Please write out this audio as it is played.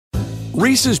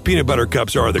Reese's Peanut Butter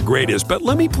Cups are the greatest, but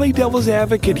let me play devil's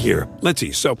advocate here. Let's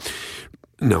see. So,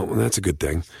 no, that's a good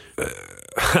thing.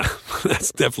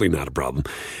 That's definitely not a problem.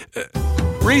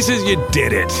 Reese's, you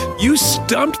did it. You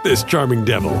stumped this charming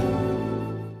devil.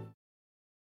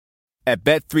 At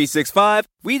Bet365,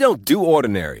 we don't do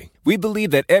ordinary. We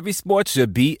believe that every sport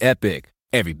should be epic.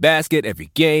 Every basket,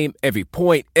 every game, every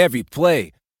point, every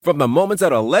play. From the moments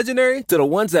that are legendary to the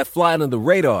ones that fly under the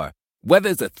radar. Whether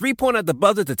it's a three-pointer at the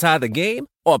buzzer to tie the game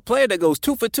or a player that goes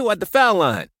 2 for 2 at the foul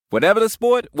line. Whatever the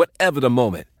sport, whatever the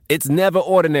moment. It's never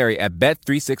ordinary at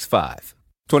Bet365.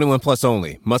 21 plus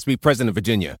only. Must be present in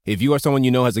Virginia. If you or someone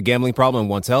you know has a gambling problem and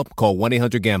wants help, call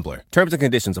 1-800-GAMBLER. Terms and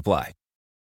conditions apply.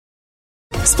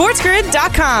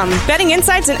 SportsGrid.com. Betting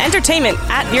insights and entertainment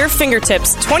at your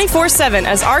fingertips 24/7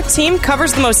 as our team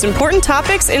covers the most important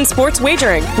topics in sports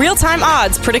wagering. Real-time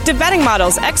odds, predictive betting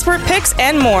models, expert picks,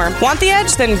 and more. Want the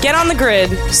edge? Then get on the grid.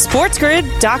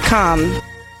 SportsGrid.com.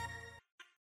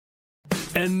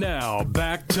 And now,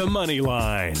 back to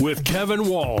Moneyline with Kevin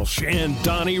Walsh and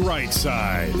Donnie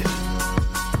Rightside.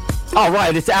 All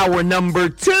right, it's hour number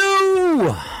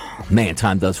 2. Man,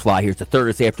 time does fly here. It's a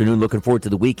Thursday afternoon. Looking forward to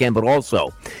the weekend, but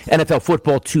also NFL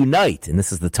football tonight. And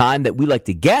this is the time that we like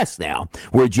to guess now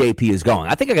where JP is going.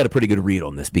 I think I got a pretty good read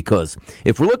on this because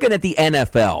if we're looking at the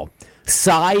NFL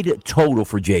side total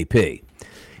for JP,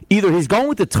 either he's going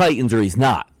with the Titans or he's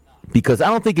not. Because I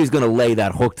don't think he's going to lay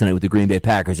that hook tonight with the Green Bay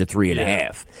Packers at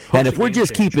 3.5. And if we're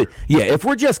just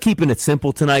keeping it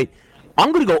simple tonight,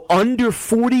 I'm going to go under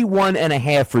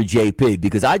 41.5 for JP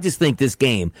because I just think this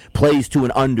game plays to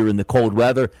an under in the cold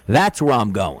weather. That's where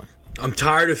I'm going. I'm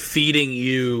tired of feeding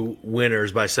you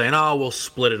winners by saying, oh, we'll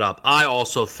split it up. I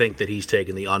also think that he's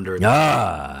taking the under.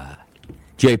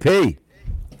 JP.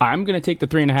 I'm going to take the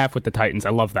 3.5 with the Titans.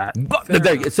 I love that.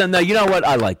 So now, you know what?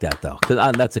 I like that, though.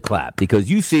 That's a clap because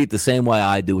you see it the same way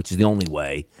I do, which is the only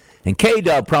way. And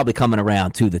K-Dub probably coming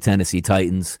around to the Tennessee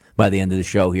Titans by the end of the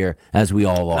show here, as we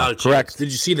all are. Correct?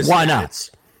 Did you see the Why stats?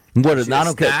 Not? I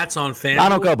don't care. Stats on FanDuel? I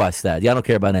don't go by stats. I don't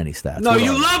care about any stats. No,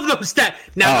 you love those stats.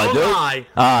 Now, don't lie.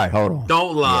 All right, hold on.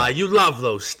 Don't lie. Yeah. You love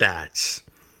those stats.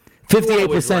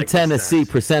 58% Tennessee,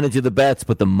 percentage of the bets,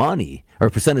 but the money,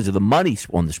 or percentage of the money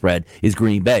on the spread is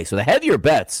Green Bay. So the heavier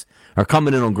bets are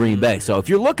coming in on Green Bay. So if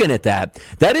you're looking at that,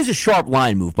 that is a sharp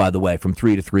line move, by the way, from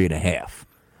 3 to 3.5.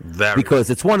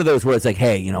 Because it's one of those where it's like,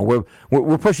 hey, you know,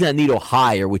 we're pushing that needle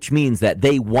higher, which means that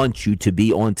they want you to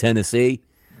be on Tennessee.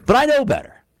 But I know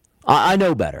better. I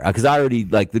know better because I already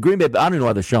like the Green Bay. I don't know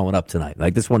why they're showing up tonight.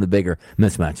 Like this is one of the bigger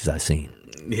mismatches I've seen.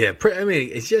 Yeah, I mean,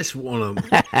 it's just one of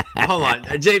them. Hold on,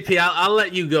 JP, I'll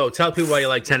let you go. Tell people why you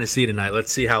like Tennessee tonight.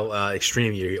 Let's see how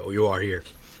extreme you are here.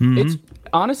 Mm-hmm.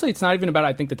 Honestly, it's not even about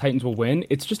I think the Titans will win.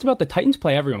 It's just about the Titans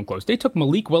play everyone close. They took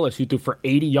Malik Willis, who threw for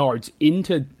 80 yards,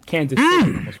 into Kansas City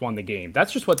and almost won the game.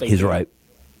 That's just what they do. He's right.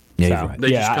 Yeah, so, he's right. They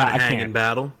just kind of hang in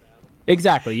battle.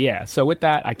 Exactly, yeah. So with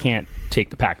that, I can't take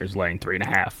the Packers laying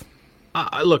 3.5.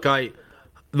 Look,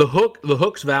 the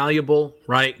hook's valuable,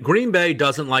 right? Green Bay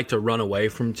doesn't like to run away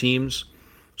from teams,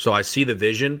 so I see the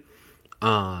vision.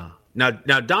 Now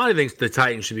Donnie thinks the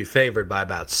Titans should be favored by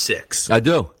about 6. I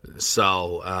do.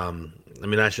 So, I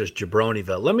mean, that's just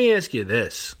Jabroniville. Let me ask you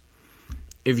this.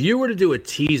 If you were to do a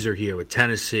teaser here with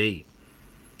Tennessee,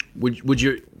 would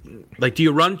you, like, do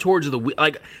you run towards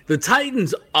the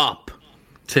Titans up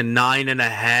to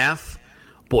 9.5?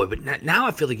 Boy, but now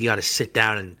I feel like you got to sit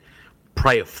down and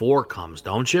pray a 4 comes,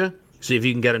 don't you? See if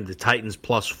you can get them to Titans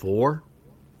plus 4.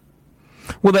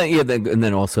 Well, and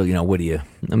then also, you know, what do you?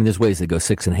 I mean, there's ways to go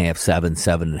 6.5, 7,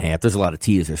 7.5. There's a lot of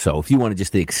teasers. So if you want to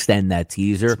just extend that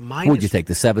teaser, would you take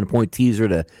the 7-point teaser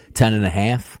to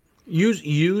 10.5?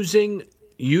 Using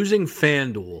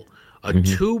FanDuel, a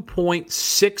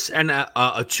 2.6 and a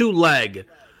 2-leg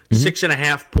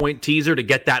 6.5 point teaser to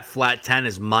get that flat 10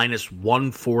 is minus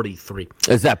 143.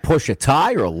 Is that push a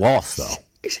tie or a loss though?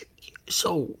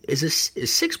 Is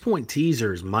 6 point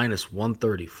teaser is minus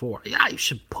 134? Yeah, you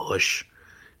should push.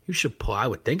 I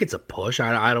would think it's a push.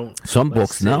 I don't. Some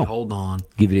books no. Hold on.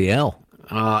 Give you the L.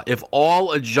 If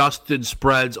all adjusted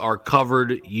spreads are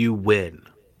covered, you win.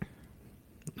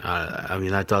 I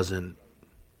mean that doesn't.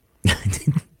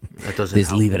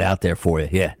 Just leave it out there for you.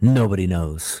 Yeah, nobody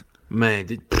knows. Man,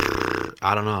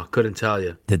 I don't know. Couldn't tell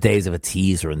you. The days of a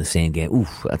teaser in the same game.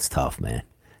 Oof, that's tough, man.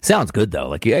 Sounds good though.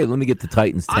 Like, hey, let me get the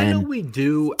Titans 10. I know we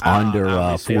do under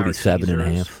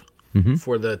 47.5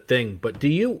 for the thing. But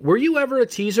were you ever a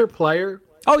teaser player?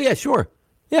 Oh yeah, sure.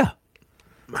 Yeah,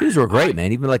 teasers were great,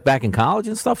 man. Even like back in college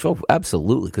and stuff. So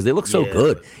absolutely, because they look so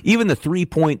good. Even the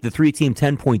 3-team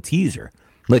 10-point teaser.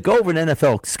 Like go over an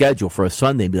NFL schedule for a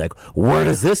Sunday and be like, where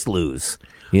does this lose?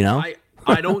 You know.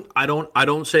 I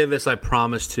don't say this. I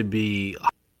promise to be.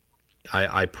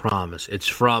 I promise. It's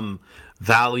from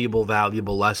valuable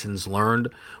lessons learned.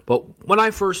 But when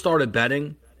I first started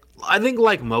betting, I think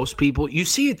like most people, you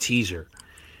see a teaser.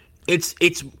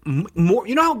 It's more.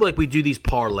 You know how like we do these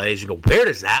parlays. You go, where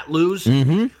does that lose?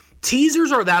 Mm-hmm.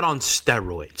 Teasers are that on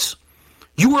steroids.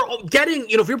 You are getting,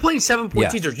 if you're playing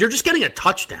 7-point teasers, you're just getting a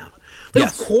touchdown. Like,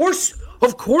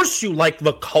 of course, you like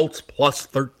the Colts plus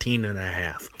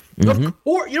 13.5. Mm-hmm. Of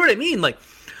course, you know what I mean? Like,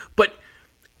 but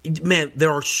man,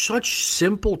 there are such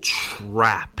simple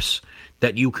traps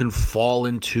that you can fall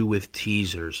into with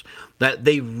teasers that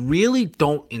they really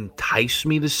don't entice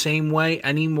me the same way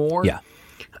anymore. Yeah.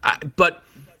 But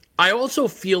I also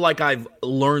feel like I've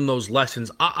learned those lessons.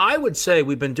 I would say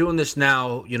we've been doing this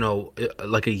now,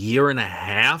 like a year and a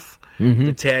half,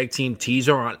 the tag team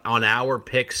teaser on our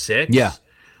pick 6. Yeah.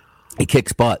 It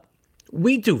kicks butt.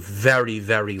 We do very,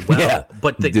 very well. Yeah,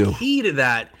 but the key to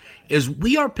that is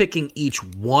we are picking each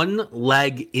one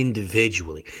leg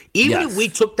individually. Even if we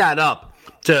took that up,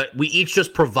 we each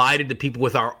just provided the people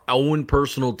with our own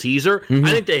personal teaser,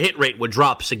 I think the hit rate would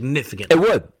drop significantly. It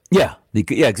would. Yeah,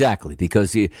 exactly.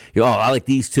 Because I like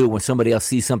these two when somebody else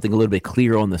sees something a little bit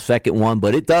clearer on the second one,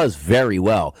 but it does very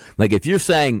well. Like if you're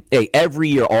saying, hey, every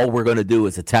year all we're going to do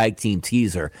is a tag team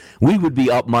teaser, we would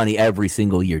be up money every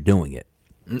single year doing it.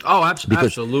 Oh,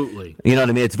 absolutely. You know what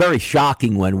I mean? It's very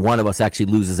shocking when one of us actually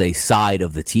loses a side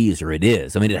of the teaser. It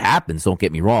is. I mean, it happens, don't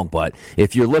get me wrong, but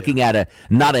if you're looking at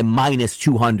not a minus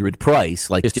 200 price,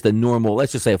 like just a normal,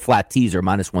 let's just say a flat teaser,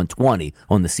 minus 120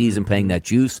 on the season paying that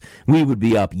juice, we would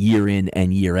be up year in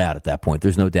and year out at that point.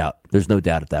 There's no doubt. There's no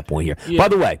doubt at that point here. Yeah. By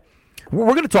the way,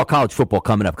 we're going to talk college football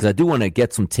coming up because I do want to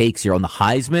get some takes here on the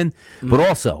Heisman, but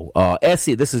also this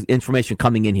is information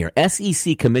coming in here.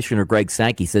 SEC Commissioner Greg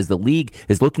Sankey says the league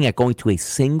is looking at going to a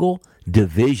single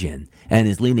division and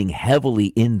is leaning heavily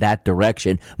in that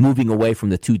direction, moving away from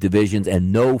the 2 divisions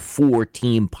and no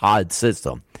 4-team pod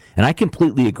system. And I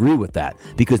completely agree with that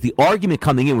because the argument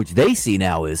coming in, which they see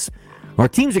now, is our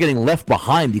teams are getting left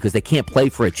behind because they can't play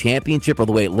for a championship or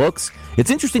the way it looks. It's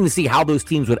interesting to see how those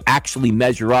teams would actually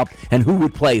measure up and who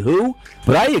would play who,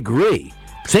 but I agree.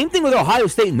 Same thing with Ohio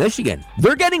State and Michigan.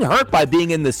 They're getting hurt by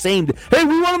being in the same. Hey,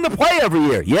 we want them to play every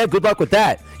year. Yeah, good luck with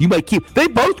that. You might they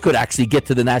both could actually get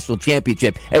to the national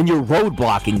championship, and you're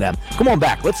roadblocking them. Come on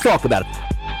back. Let's talk about it.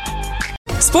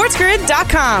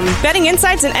 SportsGrid.com. Betting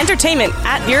insights and entertainment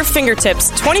at your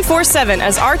fingertips 24/7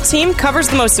 as our team covers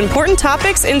the most important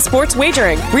topics in sports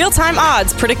wagering. Real-time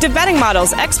odds, predictive betting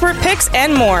models, expert picks,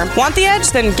 and more. Want the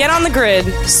edge? Then get on the grid.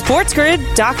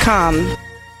 SportsGrid.com.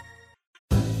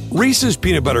 Reese's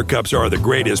Peanut Butter Cups are the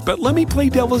greatest, but let me play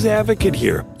devil's advocate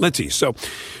here. Let's see. So,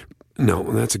 no,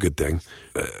 that's a good thing.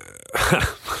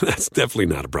 That's definitely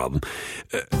not a problem.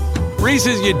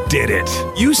 Reese's, you did it.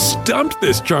 You stumped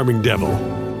this charming devil.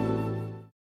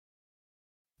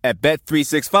 At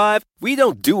Bet365, we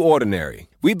don't do ordinary.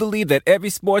 We believe that every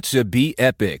sport should be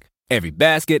epic. Every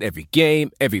basket, every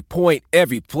game, every point,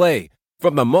 every play.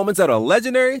 From the moments that are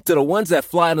legendary to the ones that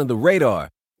fly under the radar.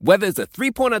 Whether it's a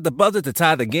 3-pointer at the buzzer to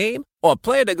tie the game or a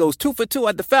player that goes 2 for 2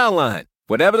 at the foul line.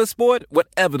 Whatever the sport,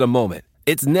 whatever the moment.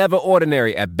 It's never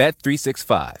ordinary at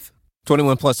Bet365.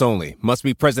 21 plus only. Must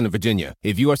be present in Virginia.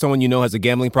 If you or someone you know has a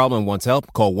gambling problem and wants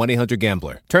help, call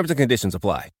 1-800-GAMBLER. Terms and conditions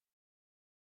apply.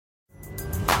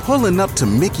 Pulling up to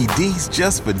Mickey D's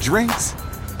just for drinks?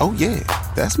 Oh yeah,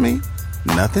 that's me.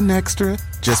 Nothing extra,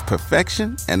 just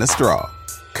perfection and a straw.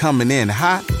 Coming in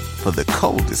hot for the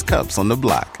coldest cups on the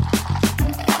block.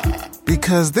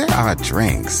 Because there are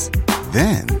drinks.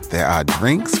 Then there are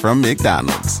drinks from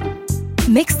McDonald's.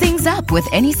 Mix things up with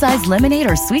any size lemonade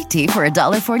or sweet tea for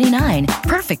 $1.49.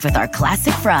 Perfect with our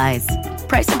classic fries.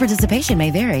 Price and participation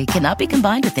may vary. Cannot be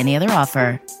combined with any other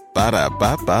offer.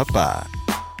 Ba-da-ba-ba-ba.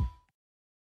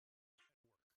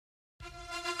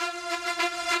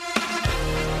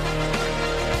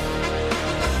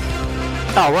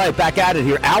 All right, back at it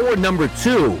here. Hour number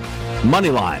 2,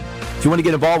 Moneyline. If you want to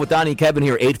get involved with Donnie and Kevin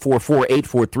here,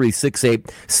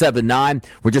 844-843-6879.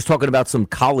 We're just talking about some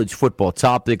college football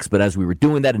topics, but as we were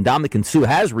doing that, Ndamukong Suh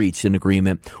has reached an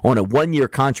agreement on a 1-year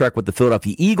contract with the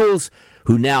Philadelphia Eagles,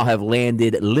 who now have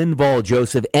landed Linval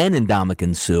Joseph and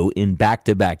Ndamukong Suh in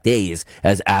back-to-back days,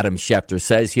 as Adam Schefter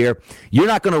says here. You're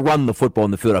not going to run the football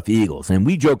in the Philadelphia Eagles, and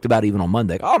we joked about even on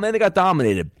Monday, oh, man, they got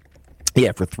dominated.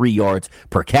 Yeah, for 3 yards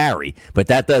per carry, but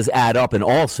that does add up and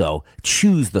also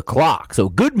choose the clock. So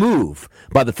good move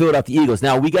by the Philadelphia Eagles.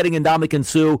 Now, are we getting Ndamukong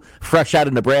Suh fresh out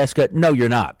of Nebraska? No, you're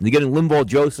not. You're getting Linval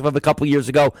Joseph of a couple years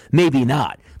ago? Maybe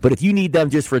not. But if you need them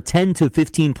just for 10 to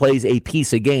 15 plays a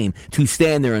piece a game to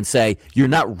stand there and say, you're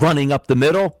not running up the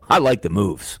middle, I like the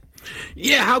moves.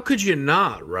 Yeah, how could you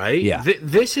not, right? Yeah.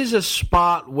 This is a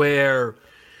spot where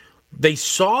they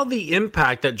saw the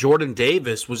impact that Jordan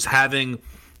Davis was having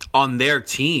on their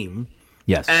team.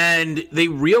 Yes. And they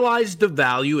realized the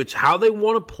value. It's how they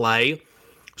want to play.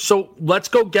 So let's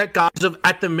go get guys of,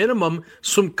 at the minimum,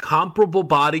 some comparable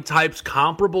body types,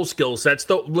 comparable skill sets.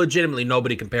 Though legitimately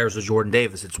nobody compares to Jordan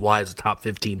Davis. It's why it's a top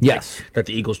 15 pick that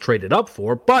the Eagles traded up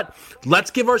for. But let's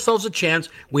give ourselves a chance.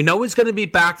 We know he's going to be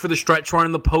back for the stretch run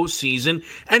in the postseason.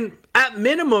 And at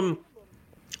minimum,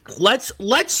 let's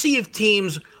see if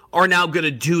teams are now going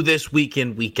to do this week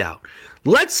in, week out.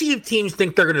 Let's see if teams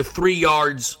think they're going to 3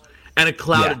 yards and a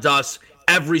cloud of dust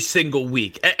every single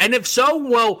week. And if so,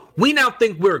 well, we now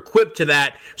think we're equipped to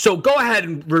that. So go ahead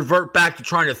and revert back to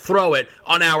trying to throw it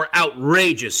on our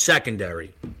outrageous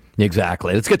secondary.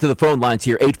 Exactly. Let's get to the phone lines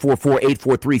here.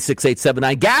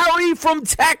 844-843-6879. Gary from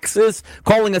Texas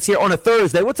calling us here on a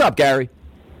Thursday. What's up, Gary?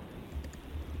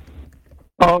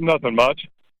 Oh, nothing much.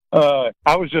 I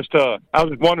was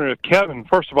wondering if Kevin,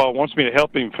 first of all, wants me to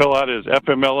help him fill out his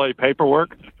FMLA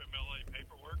paperwork.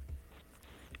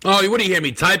 Oh, what do you hear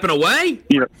me typing away?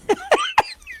 Yeah.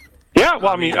 Yeah,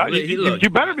 well, I mean, you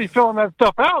better be filling that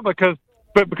stuff out because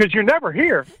you're never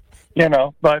here, you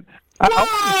know. But I want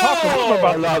to talk a little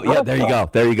about yeah, there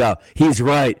you go. He's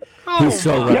right. He's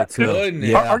so right too.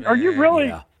 Yeah. Are you really?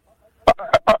 Yeah.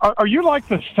 Are you like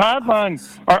the sideline?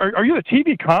 Are you the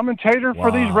TV commentator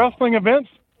for these wrestling events?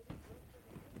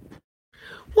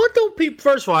 What don't people?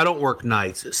 First of all, I don't work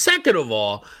nights. Second of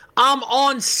all, I'm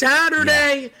on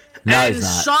Saturday. No, and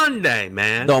Sunday,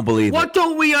 man. Don't believe what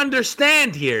don't we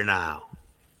understand here now?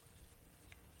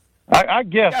 I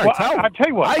guess. Well, I tell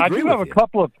you what. I do have a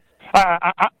couple of.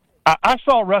 I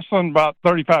saw wrestling about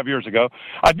 35 years ago.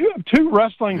 I do have two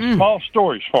wrestling small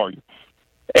stories for you.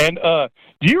 And do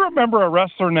you remember a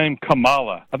wrestler named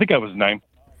Kamala? I think that was his name.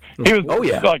 He was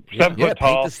like 7 foot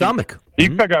tall. The stomach.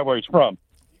 You figure out where he's from.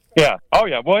 Yeah. Oh,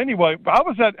 yeah. Well, anyway, I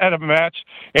was at a match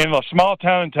in a small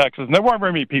town in Texas, and there weren't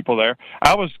very many people there.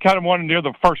 I was kind of one near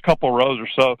the first couple of rows or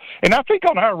so. And I think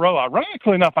on our row,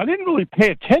 ironically enough, I didn't really pay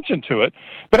attention to it,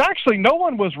 but actually no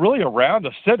one was really around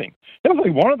us sitting. It was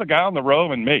only one of the guy on the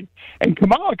row and me. And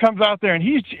Kamala comes out there, and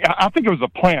I think it was a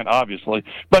plant, obviously,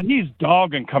 but he's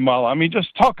dogging Kamala. I mean,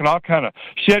 just talking all kind of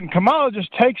shit. And Kamala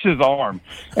just takes his arm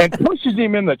and pushes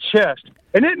him in the chest,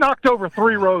 and it knocked over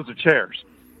 3 rows of chairs.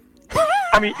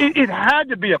 I mean, it had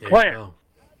to be a plan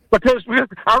because,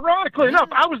 ironically enough,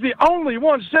 I was the only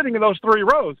one sitting in those 3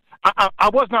 rows. I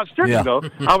was not sitting, though.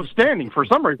 I was standing for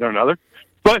some reason or another.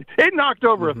 But it knocked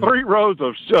over 3 rows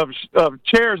of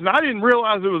chairs, and I didn't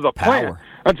realize it was a plan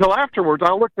until afterwards.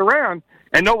 I looked around,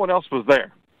 and no one else was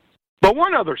there. But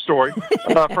one other story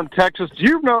from Texas. Do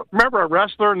you remember a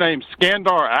wrestler named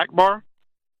Skandar Akbar?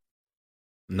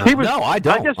 No, I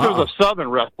don't. I guess he was a Southern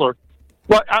wrestler.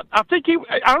 Well, I think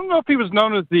I don't know if he was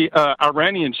known as the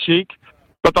Iranian Sheik,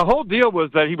 but the whole deal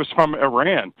was that he was from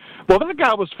Iran. Well, that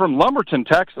guy was from Lumberton,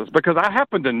 Texas, because I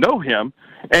happened to know him.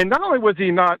 And not only was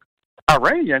he not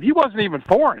Iranian, he wasn't even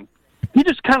foreign. He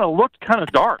just kind of looked kind of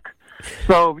dark.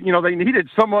 So, you know, they needed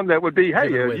someone that would be, hey,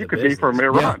 you could be from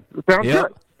Iran. Yeah. Sounds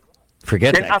good.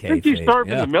 Forget and that. I think he served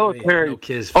in the military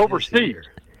overseas.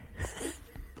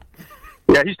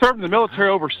 Yeah, he served in the military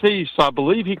overseas, so I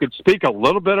believe he could speak a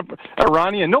little bit of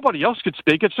Iranian. Nobody else could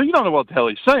speak it, so you don't know what the hell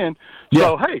he's saying.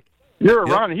 So, hey, you're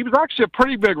Iranian. He was actually a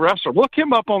pretty big wrestler. Look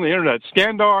him up on the Internet,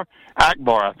 Skandar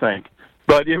Akbar, I think.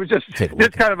 But it was just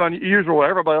kind of unusual.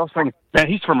 Everybody else thinking, man,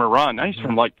 he's from Iran. Now he's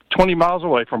from like 20 miles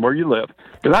away from where you live,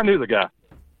 because I knew the guy.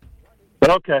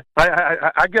 But, okay,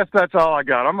 I guess that's all I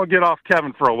got. I'm going to get off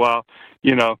Kevin for a while,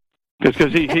 you know,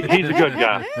 because he's a good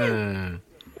guy.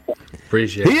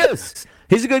 Appreciate it. He is.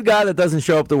 He's a good guy that doesn't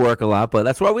show up to work a lot, but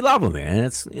that's why we love him, man.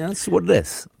 That's what it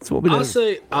is. That's what we do.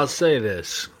 I'll say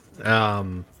this.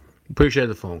 Appreciate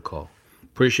the phone call.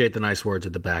 Appreciate the nice words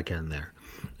at the back end there.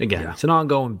 Again, it's an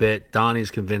ongoing bit. Donnie's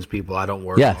convinced people I don't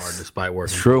work hard despite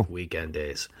working weekend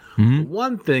days. Mm-hmm.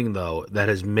 One thing, though, that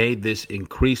has made this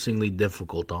increasingly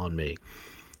difficult on me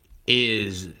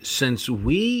is since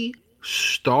we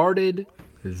started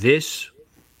this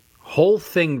whole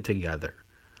thing together,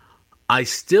 I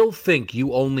still think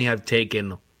you only have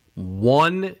taken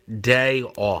 1 day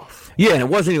off. Yeah, and it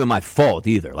wasn't even my fault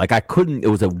either. Like, I couldn't, it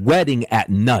was a wedding at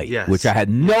night, which I had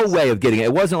no way of getting.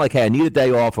 It wasn't like, hey, I need a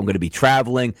day off. I'm going to be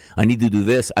traveling. I need to do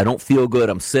this. I don't feel good.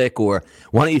 I'm sick. Or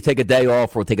why don't you take a day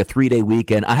off or take a 3-day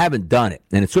weekend? I haven't done it.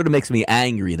 And it sort of makes me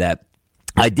angry that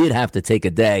I did have to take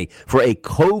a day for a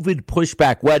COVID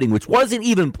pushback wedding, which wasn't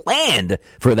even planned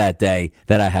for that day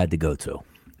that I had to go to.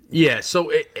 Yeah, so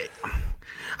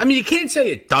you can't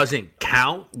say it doesn't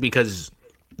count because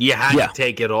you had to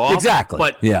take it off. Exactly.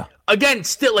 But again,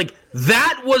 still, like,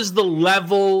 that was the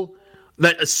level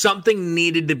that something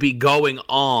needed to be going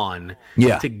on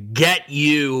to get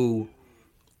you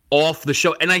off the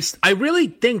show. And I really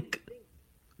think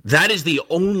that is the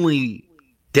only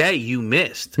day you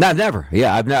missed. No, never.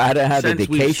 Yeah, I haven't had a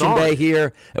vacation day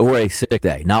here or a sick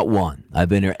day. Not one. I've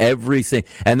been here every single.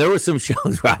 And there were some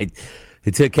shows where I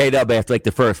took K-Dub after like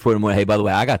the first put him away. Hey, by the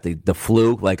way, I got the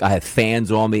flu. Like, I have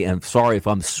fans on me, and I'm sorry if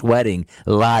I'm sweating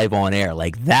live on air.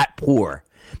 Like, that poor.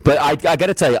 But I got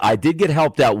to tell you, I did get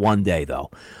helped out one day,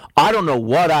 though. I don't know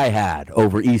what I had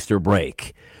over Easter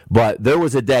break, but there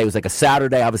was a day, it was like a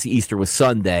Saturday, obviously Easter was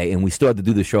Sunday, and we still had to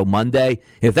do the show Monday.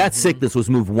 If that sickness was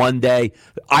moved one day,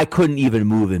 I couldn't even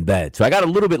move in bed. So I got a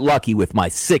little bit lucky with my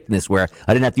sickness where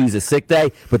I didn't have to use a sick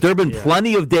day, but there have been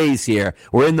plenty of days here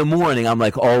where in the morning I'm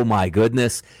like, oh my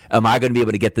goodness, am I going to be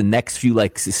able to get the next few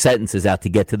like sentences out to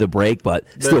get to the break, but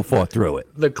still fought through it.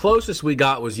 The closest we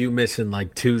got was you missing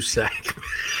like 2 segments.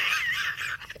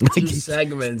 2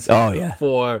 segments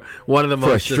for one of the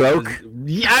most... For a stroke?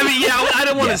 I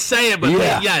don't want to say it, but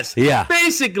yes. Yeah.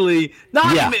 Basically,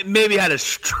 maybe had a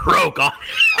stroke on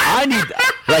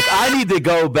I need to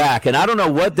go back, and I don't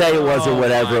know what day it was or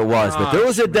whatever it was, but there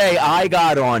was a day I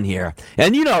got on here,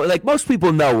 and like most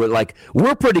people know,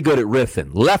 we're pretty good at riffing,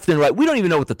 left and right. We don't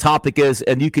even know what the topic is,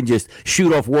 and you can just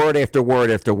shoot off word after word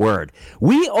after word.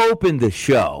 We opened the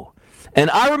show,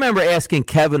 and I remember asking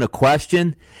Kevin a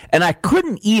question, and I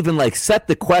couldn't even set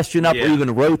the question up or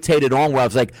even rotate it on, where I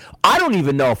was like, I don't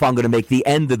even know if I'm going to make the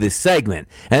end of this segment.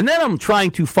 And then I'm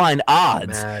trying to find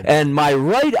odds, and my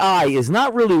right eye is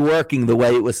not really working the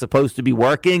way it was supposed to be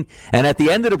working. And at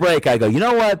the end of the break, I go, you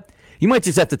know what? You might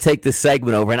just have to take this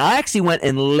segment over. And I actually went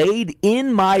and laid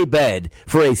in my bed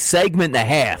for a segment and a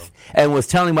half and was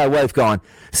telling my wife, going,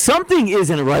 something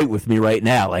isn't right with me right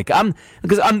now. I'm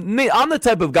the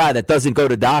type of guy that doesn't go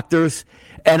to doctors.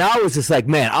 And I was just like,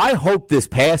 man, I hope this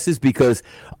passes because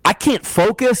I can't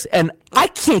focus and I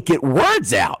can't get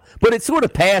words out. But it sort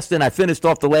of passed, and I finished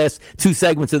off the last 2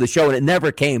 segments of the show, and it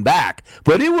never came back.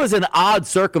 But it was an odd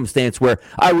circumstance where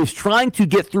I was trying to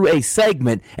get through a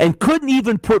segment and couldn't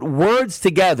even put words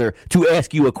together to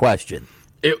ask you a question.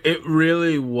 It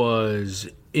really was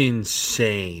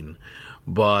insane,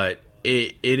 but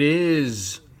it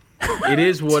is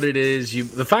what it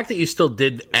is. The fact that you still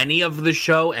did any of the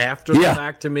show after the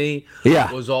fact to me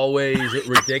was always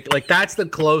ridiculous. That's the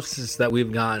closest that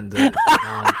we've gotten to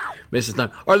Mrs.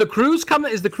 Dunn. Are the crews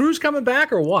coming? Is the crews coming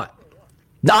back or what?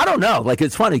 No, I don't know.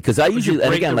 It's funny because I usually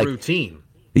break the routine.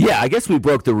 Yeah, I guess we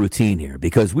broke the routine here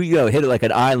because we hit it like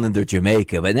an island or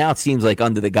Jamaica, but now it seems like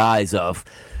under the guise of,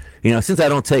 since I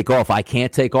don't take off, I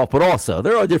can't take off. But also,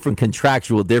 there are different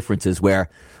contractual differences where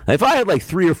if I had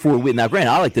 3 or 4 weeks, now granted,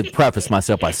 I like to preface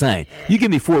myself by saying, you give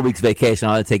me 4 weeks vacation,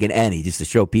 I'll take any just to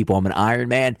show people I'm an Iron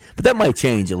Man. But that might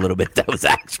change a little bit if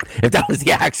that was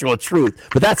the actual truth.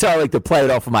 But that's how I like to play it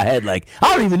off in my head. I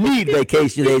don't even need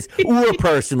vacation days or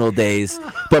personal days.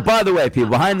 But by the way,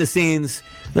 people, behind the scenes,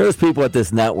 there's people at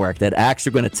this network that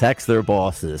actually are going to text their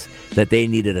bosses that they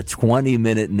needed a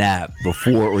 20-minute nap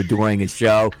before or during a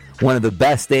show. One of the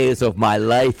best days of my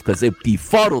life because it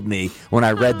befuddled me when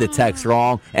I read the text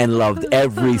wrong and loved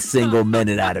every single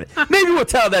minute out of it. Maybe we'll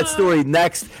tell that story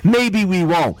next. Maybe we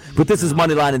won't. But this is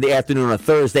Moneyline in the afternoon on a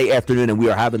Thursday afternoon, and we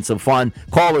are having some fun.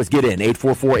 Callers, get in.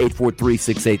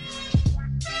 844-843-68.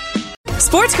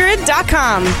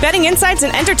 SportsGrid.com. Betting insights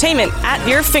and entertainment at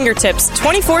your fingertips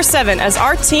 24/7 as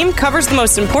our team covers the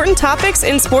most important topics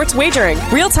in sports wagering.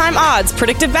 Real-time odds,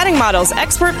 predictive betting models,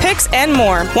 expert picks, and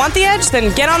more. Want the edge?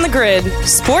 Then get on the grid.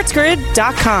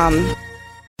 SportsGrid.com.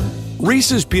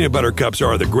 Reese's Peanut Butter Cups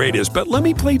are the greatest, but let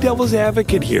me play devil's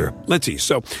advocate here. Let's see.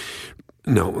 So,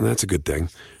 no, that's a good thing.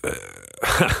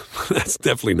 That's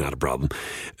definitely not a problem.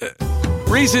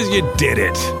 Reese's, you did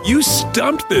it. You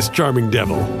stumped this charming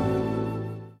devil.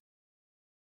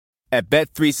 At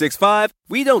Bet365,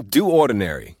 we don't do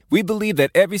ordinary. We believe that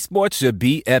every sport should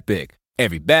be epic.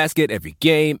 Every basket, every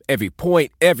game, every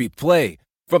point, every play.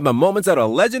 From the moments that are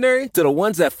legendary to the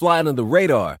ones that fly under the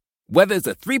radar. Whether it's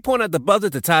a 3-pointer at the buzzer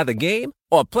to tie the game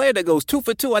or a player that goes 2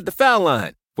 for 2 at the foul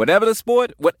line. Whatever the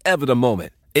sport, whatever the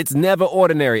moment. It's never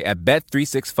ordinary at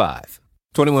Bet365.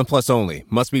 21 plus only.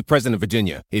 Must be present in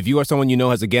Virginia. If you or someone you know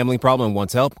has a gambling problem and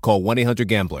wants help, call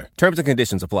 1-800-GAMBLER. Terms and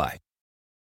conditions apply.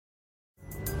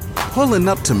 Pulling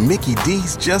up to Mickey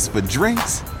D's just for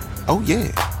drinks? Oh yeah,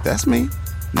 that's me.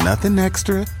 Nothing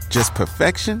extra, just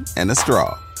perfection and a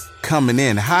straw. Coming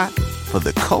in hot for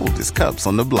the coldest cups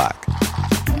on the block.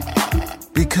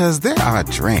 Because there are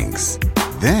drinks.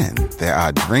 Then there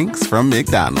are drinks from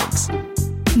McDonald's.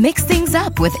 Mix things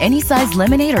up with any size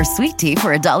lemonade or sweet tea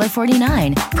for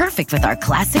 $1.49. Perfect with our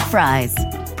classic fries.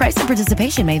 Price and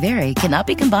participation may vary. Cannot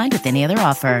be combined with any other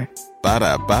offer.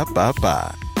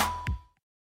 Ba-da-ba-ba-ba.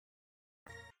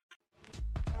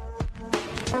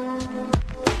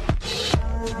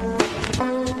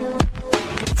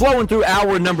 Flowing through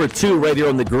hour number 2 right here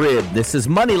on the grid. This is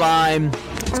Moneyline.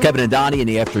 It's Kevin and Donnie in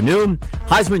the afternoon.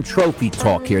 Heisman Trophy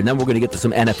talk here, and then we're going to get to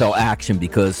some NFL action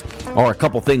because there are a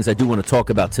couple things I do want to talk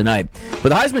about tonight. But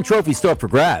the Heisman Trophy still up for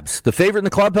grabs. The favorite in the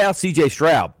clubhouse, C.J.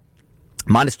 Stroud.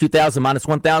 Minus 2,000, minus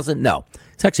 1,000? No.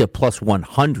 It's actually a plus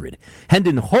 100.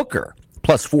 Hendon Hooker,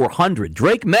 plus 400.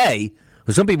 Drake May,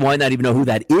 who some people might not even know who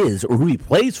that is or who he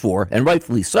plays for, and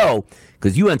rightfully so,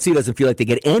 because UNC doesn't feel like they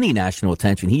get any national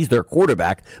attention. He's their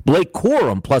quarterback. Blake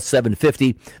Corum, plus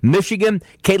 750. Michigan,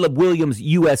 Caleb Williams,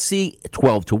 USC,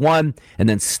 12-1. And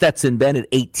then Stetson Bennett,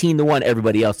 18-1.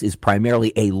 Everybody else is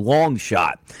primarily a long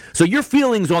shot. So your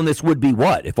feelings on this would be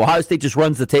what? If Ohio State just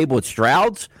runs the table at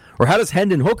Stroud's? Or how does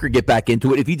Hendon Hooker get back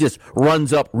into it if he just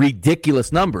runs up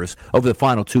ridiculous numbers over the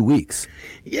final 2 weeks?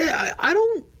 Yeah, I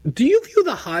don't. Do you view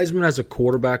the Heisman as a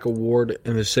quarterback award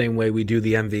in the same way we do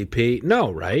the MVP?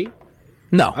 No, right?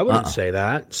 No. I wouldn't say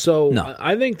that. So no.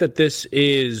 I think that this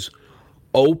is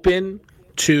open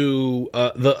to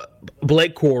the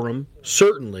Blake Corum,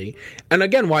 certainly. And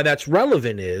again, why that's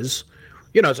relevant is,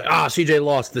 it's like, CJ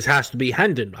lost. This has to be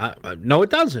Hendon. No, it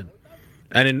doesn't.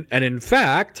 And in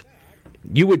fact,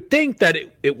 you would think that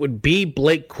it would be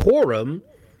Blake Corum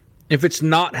if it's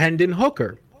not Hendon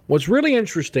Hooker. What's really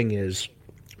interesting is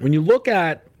when you look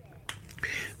at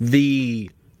the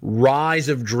rise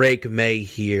of Drake May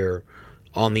here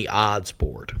on the odds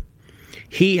board,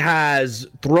 he has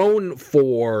thrown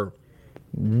for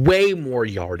way more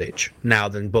yardage now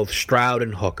than both Stroud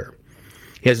and Hooker.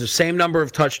 He has the same number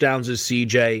of touchdowns as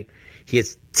CJ. He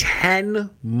has 10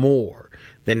 more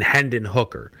than Hendon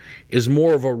Hooker. Is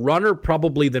more of a runner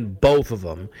probably than both of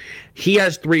them. He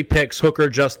has 3 picks, Hooker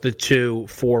just the 2,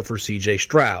 4 for CJ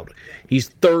Stroud. He's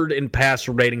third in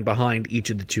passer rating behind each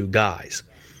of the 2 guys.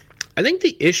 I think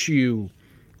the issue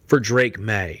for Drake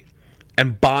May,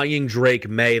 and buying Drake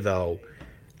May, though,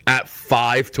 at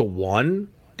 5-1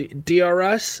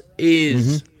 DRS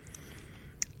is...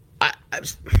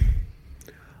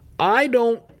 I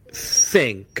don't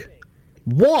think...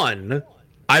 One,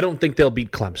 I don't think they'll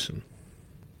beat Clemson.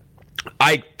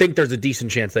 I think there's a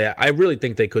decent chance I really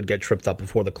think they could get tripped up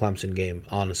before the Clemson game,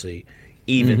 honestly,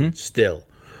 even still.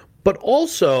 But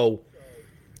also,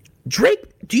 Drake,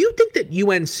 do you think that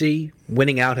UNC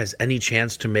winning out has any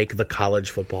chance to make the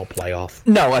college football playoff?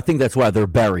 No, I think that's why they're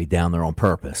buried down there on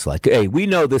purpose. Like, hey, we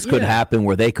know this could happen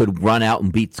where they could run out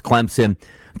and beat Clemson.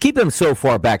 Keep them so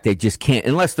far back they just can't,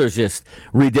 unless there's just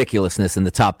ridiculousness in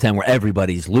the top 10 where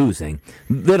everybody's losing.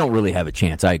 They don't really have a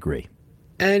chance. I agree.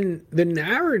 And the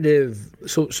narrative,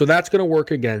 so that's going to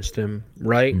work against him,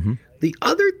 right? The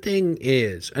other thing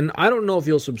is, and I don't know if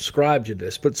you'll subscribe to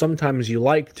this, but sometimes you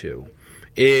like to,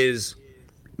 is,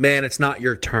 man, it's not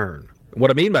your turn.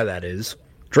 What I mean by that is,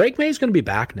 Drake May's going to be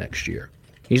back next year.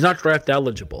 He's not draft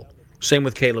eligible. Same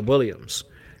with Caleb Williams.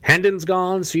 Hendon's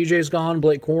gone, CJ's gone,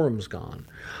 Blake Corum's gone.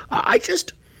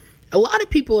 A lot of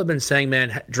people have been saying,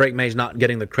 man, Drake May's not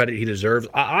getting the credit he deserves.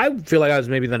 I feel like I was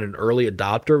maybe then an early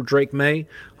adopter of Drake May.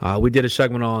 We did a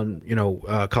segment on,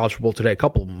 College Football Today a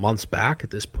couple months back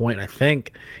at this point, I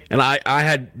think. And I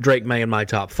had Drake May in my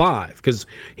top 5 because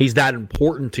he's that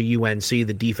important to UNC.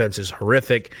 The defense is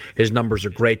horrific. His numbers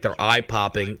are great. They're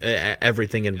eye-popping,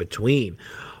 everything in between.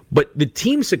 But the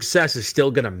team success is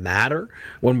still going to matter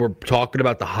when we're talking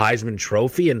about the Heisman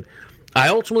Trophy. And I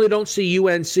ultimately don't see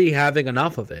UNC having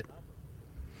enough of it.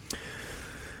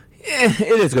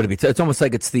 It is going to be. It's almost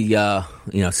like it's the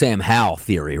Sam Howell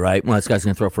theory, right? Well, this guy's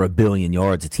going to throw for 1 billion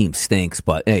yards. The team stinks,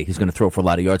 but hey, he's going to throw for a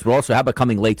lot of yards. But also, how about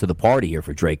coming late to the party here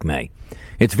for Drake May?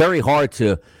 It's very hard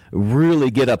to really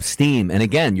get up steam. And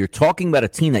again, you're talking about a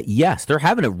team that, yes, they're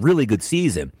having a really good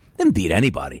season. They didn't beat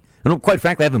anybody. And quite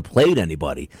frankly, I haven't played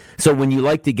anybody. So when you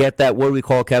like to get that, what do we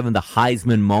call, Kevin, the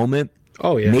Heisman moment?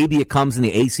 Oh, yeah. Maybe it comes in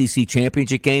the ACC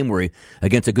championship game where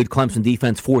against a good Clemson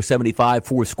defense, 475,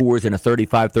 4 scores, and a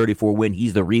 35-34 win.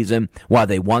 He's the reason why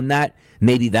they won that.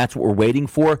 Maybe that's what we're waiting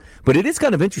for. But it is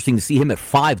kind of interesting to see him at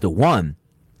 5-1.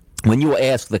 When you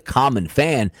ask the common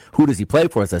fan, who does he play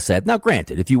for, as I said, now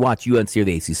granted, if you watch UNC or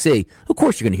the ACC, of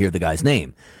course you're going to hear the guy's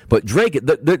name. But Drake,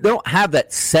 they don't have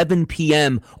that 7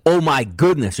 p.m., oh my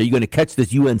goodness, are you going to catch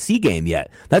this UNC game yet?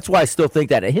 That's why I still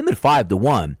think that him at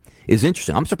 5-1 is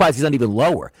interesting. I'm surprised he's not even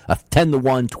lower, a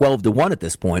 10-1, 12-1 at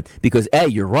this point, because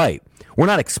A, you're right. We're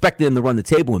not expecting him to run the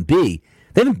table, and B,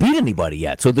 they haven't beat anybody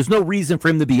yet. So there's no reason for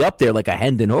him to be up there like a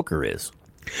Hendon Hooker is.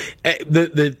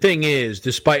 The thing is,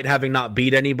 despite having not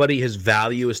beat anybody, his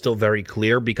value is still very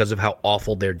clear because of how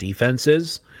awful their defense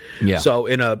is. Yeah. So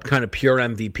in a kind of pure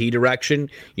MVP direction,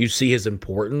 you see his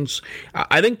importance.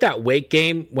 I think that Wake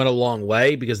game went a long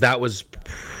way because that was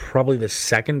probably the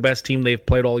second best team they've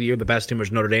played all year. The best team was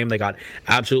Notre Dame. They got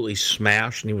absolutely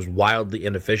smashed, and he was wildly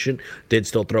inefficient. Did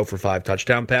still throw for 5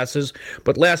 touchdown passes.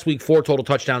 But last week, 4 total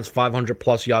touchdowns,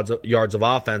 500-plus yards of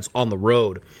offense on the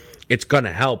road. It's going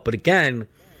to help. But again,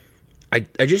 I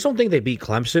just don't think they beat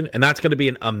Clemson, and that's going to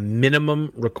be a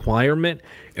minimum requirement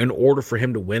in order for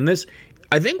him to win this.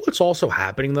 I think what's also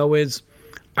happening, though, is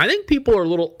I think people are a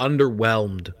little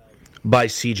underwhelmed by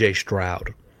C.J.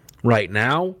 Stroud right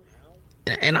now.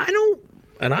 And I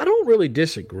don't really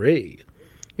disagree.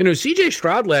 You know, C.J.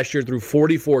 Stroud last year threw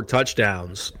 44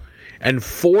 touchdowns and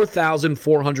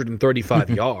 4,435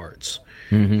 yards.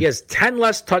 Mm-hmm. He has 10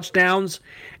 less touchdowns,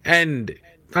 and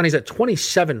he's at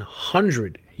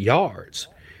 2,700 yards.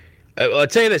 I'll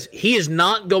tell you this, he is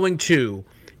not going to,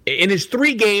 in his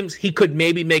 3 games, he could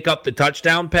maybe make up the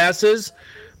touchdown passes.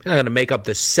 He's not going to make up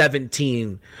the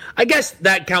 17. I guess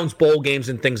that counts bowl games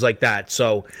and things like that.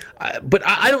 So, but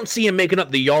I don't see him making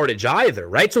up the yardage either,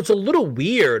 right? So it's a little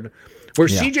weird where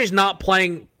CJ's not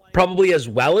playing probably as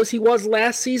well as he was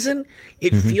last season,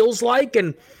 it feels like.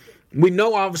 And we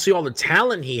know, obviously, all the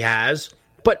talent he has.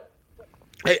 But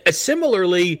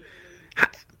similarly,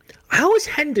 how is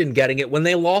Hendon getting it when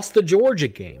they lost the Georgia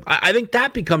game? I think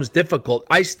that becomes difficult.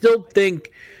 I still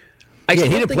think... he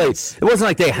didn't play. It wasn't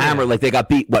like they hammered, like they got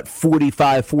beat,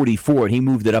 45-44, and he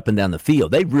moved it up and down the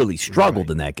field. They really struggled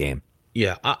in that game.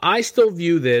 Yeah, I still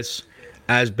view this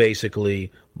as basically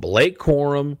Blake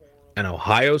Corum and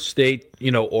Ohio State,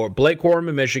 or Blake Corum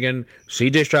in Michigan,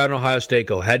 C.J. Stroud and Ohio State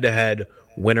go head-to-head,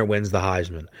 winner wins the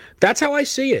Heisman. That's how I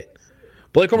see it.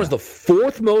 Blake Corum is the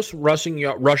 4th most rushing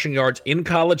yards in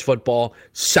college football,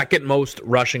 2nd most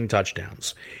rushing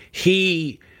touchdowns.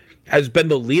 He has been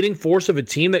the leading force of a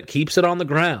team that keeps it on the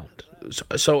ground.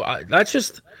 So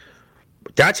that's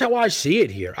how I see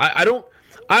it here. I don't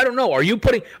know. Are you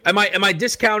am I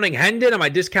discounting Hendon? Am I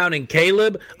discounting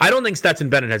Caleb? I don't think Stetson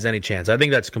Bennett has any chance. I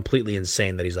think that's completely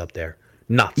insane that he's up there.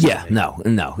 Nuts. Yeah, no.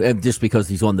 Just because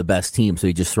he's on the best team, so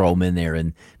you just throw him in there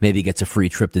and maybe he gets a free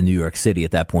trip to New York City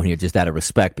at that point here, just out of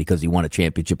respect because he won a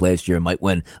championship last year and might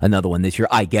win another one this year.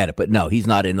 I get it. But no, he's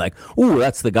not in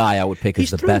that's the guy I would pick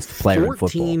as the best player in football.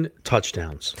 14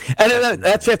 touchdowns. And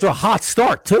that's after a hot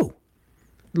start, too.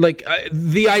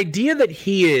 The idea that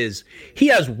he has he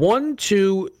has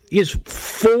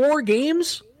 4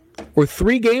 games or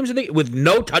 3 games with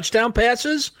no touchdown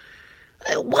passes.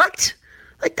 What?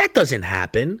 That doesn't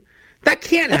happen. That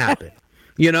can't happen.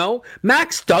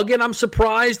 Max Duggan, I'm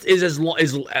surprised, is as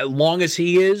long as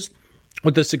he is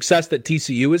with the success that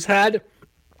TCU has had.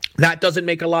 That doesn't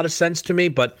make a lot of sense to me,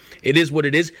 but it is what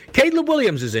it is. Caleb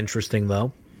Williams is interesting,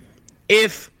 though.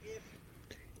 If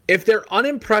they're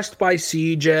unimpressed by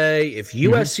CJ, if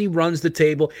USC runs the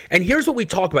table, and here's what we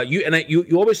talk about.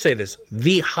 You always say this,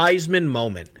 the Heisman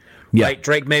moment. Yeah. Right?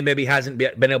 Drake maybe hasn't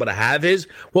been able to have his.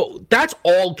 Well, that's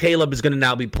all Caleb is going to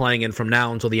now be playing in from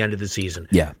now until the end of the season.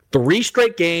 Yeah. 3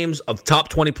 straight games of top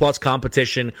 20-plus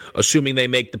competition, assuming they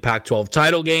make the Pac-12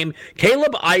 title game.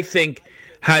 Caleb, I think,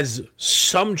 has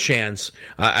some chance,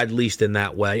 at least in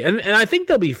that way. And I think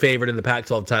they'll be favored in the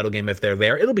Pac-12 title game if they're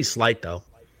there. It'll be slight, though.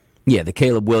 Yeah, the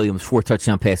Caleb Williams, 4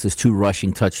 touchdown passes, 2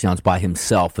 rushing touchdowns by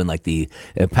himself in the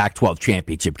Pac-12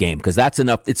 championship game. Because that's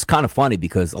enough. It's kind of funny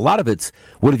because a lot of it's,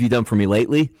 what have you done for me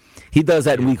lately? He does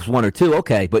that in weeks 1 or 2.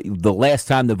 Okay, but the last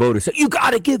time the voters said, you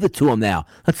got to give it to him now.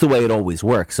 That's the way it always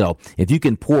works. So if you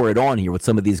can pour it on here with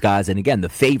some of these guys, and again, the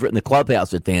favorite in the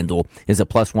clubhouse at FanDuel is a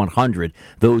plus 100,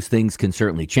 those things can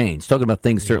certainly change. Talking about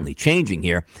things certainly changing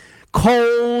here.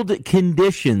 Cold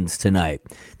conditions tonight.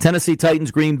 Tennessee Titans,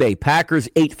 Green Bay Packers,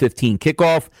 8:15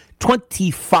 kickoff,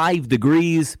 25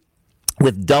 degrees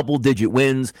with double-digit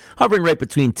winds, hovering right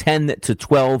between 10 to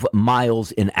 12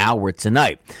 miles an hour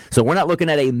tonight. So we're not looking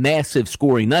at a massive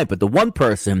scoring night, but the one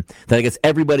person that I guess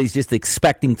everybody's just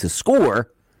expecting to score,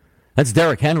 that's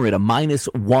Derrick Henry at a minus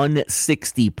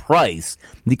 160 price.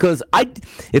 Because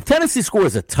if Tennessee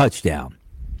scores a touchdown,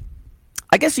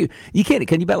 I guess you can't.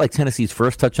 Can you bet Tennessee's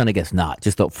first touchdown? I guess not.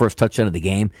 Just the first touchdown of the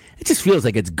game. It just feels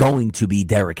like it's going to be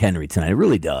Derrick Henry tonight. It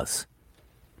really does.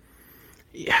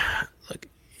 Yeah,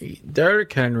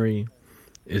 Derrick Henry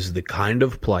is the kind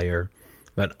of player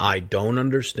that I don't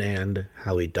understand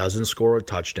how he doesn't score a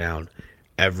touchdown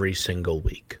every single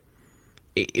week.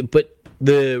 But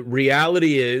the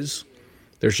reality is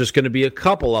there's just going to be a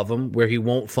couple of them where he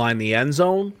won't find the end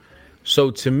zone.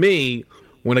 So to me,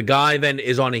 when a guy then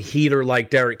is on a heater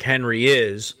like Derrick Henry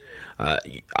is,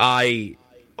 I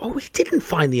Oh, he didn't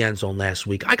find the end zone last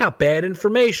week. I got bad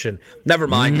information. Never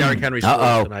mind. Derrick Henry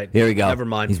scored tonight. Here we go. Never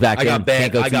mind. He's back I got in.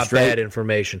 bad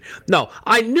information. No,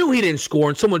 I knew he didn't score,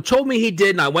 and someone told me he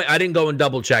did, and I didn't go and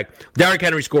double check. Derrick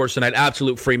Henry scores tonight.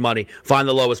 Absolute free money. Find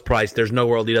the lowest price. There's no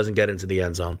world he doesn't get into the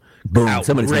end zone. Boom.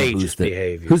 Somebody's going to Outrageous boost it.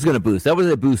 behavior. Who's going to boost? That was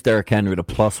a boost Derrick Henry to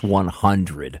plus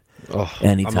 100.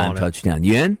 Anytime touchdown.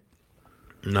 You in?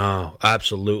 No,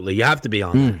 absolutely. You have to be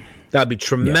on that. That'd be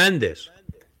tremendous.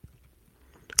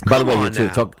 By the way,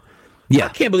 I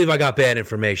can't believe I got bad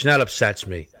information. That upsets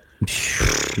me.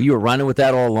 You were running with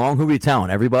that all along? Who were you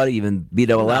telling? Everybody? Even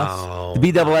BWS? No.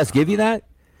 Did BWS give you that?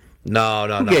 No.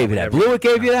 Who gave you that? Blewett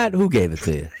gave you that? Who gave it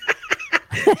to you?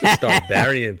 Start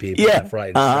burying people left,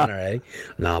 right, and center, eh?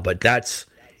 No, but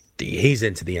he's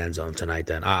into the end zone tonight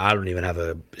then. I don't even have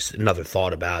another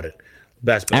thought about it.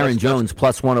 Aaron Jones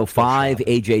plus 105,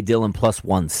 A.J. Dillon plus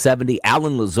 170,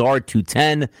 Alan Lazard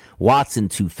 210, Watson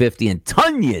 250, and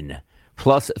Tunyon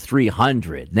plus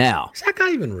 300. Now, is that guy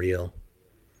even real?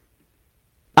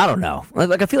 I don't know.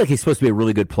 I feel like he's supposed to be a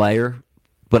really good player,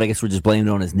 but I guess we're just blaming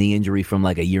it on his knee injury from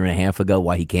like a year and a half ago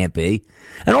why he can't be.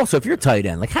 And also, if you're tight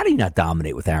end, how do you not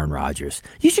dominate with Aaron Rodgers?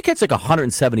 You should catch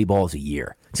 170 balls a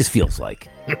year. It just feels like.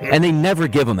 And they never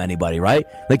give him anybody, right?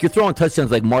 You're throwing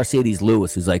touchdowns like Mercedes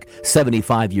Lewis, who's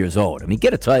 75 years old. I mean,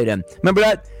 get a tight end. Remember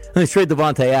that? They trade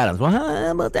Devontae Adams. Well,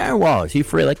 how about Darren Wallace? You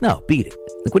free? No, beat it.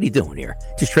 What are you doing here?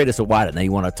 Just trade us a wide end. Now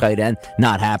you want a tight end?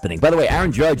 Not happening. By the way,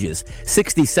 Aaron Judge's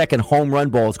 60-second home run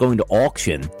ball is going to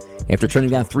auction. After turning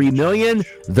down $3 million,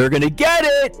 they're going to get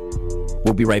it.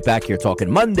 We'll be right back here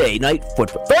talking Thursday Night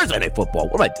Football.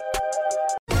 What am I doing?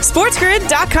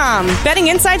 SportsGrid.com. Betting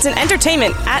insights and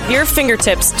entertainment at your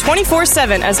fingertips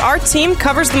 24/7 as our team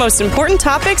covers the most important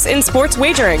topics in sports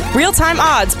wagering. Real-time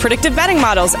odds, predictive betting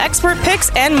models, expert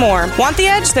picks, and more. Want the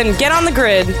edge? Then get on the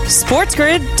grid.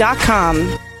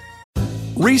 SportsGrid.com.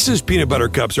 Reese's peanut butter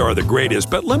cups are the greatest,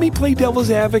 but let me play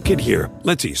devil's advocate here.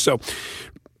 Let's see. So,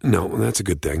 no, that's a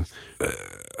good thing.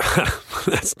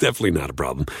 That's definitely not a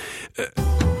problem.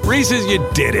 Reese's, you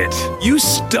did it. You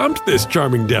stumped this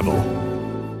charming devil.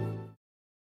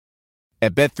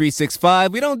 At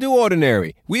Bet365, we don't do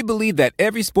ordinary. We believe that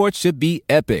every sport should be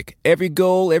epic. Every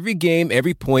goal, every game,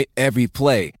 every point, every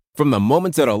play. From the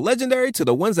moments that are legendary to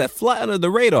the ones that fly under the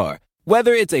radar.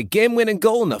 Whether it's a game-winning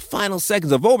goal in the final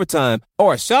seconds of overtime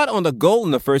or a shot on the goal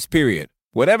in the first period.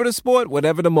 Whatever the sport,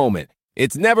 whatever the moment.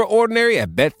 It's never ordinary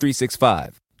at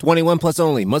Bet365. 21 plus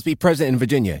only. Must be present in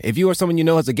Virginia. If you or someone you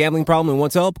know has a gambling problem and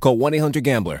wants help, call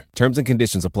 1-800-GAMBLER. Terms and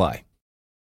conditions apply.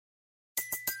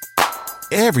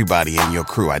 Everybody in your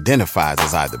crew identifies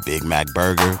as either Big Mac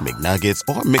Burger, McNuggets,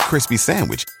 or McCrispy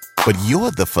Sandwich. But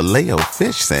you're the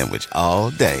Filet-O-Fish Sandwich all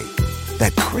day.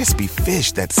 That crispy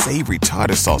fish, that savory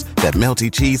tartar sauce, that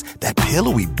melty cheese, that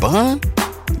pillowy bun.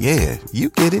 Yeah,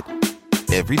 you get it.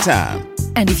 Every time.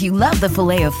 And if you love the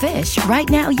Filet-O-Fish, right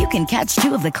now you can catch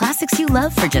two of the classics you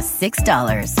love for just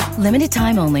 $6. Limited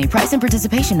time only. Price and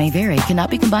participation may vary. Cannot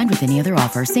be combined with any other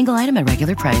offer. Single item at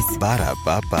regular price.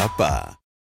 Ba-da-ba-ba-ba.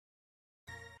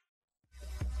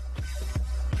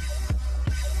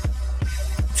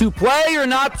 To play or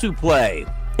not to play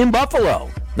in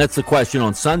Buffalo? That's the question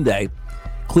on Sunday.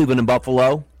 Cleveland and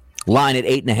Buffalo, line at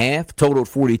 8.5, total at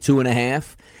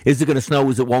 42.5. Is it going to snow?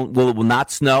 Will it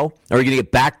not snow? Are we going to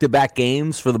get back-to-back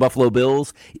games for the Buffalo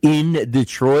Bills in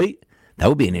Detroit? That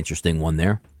would be an interesting one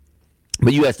there.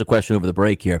 But you asked the question over the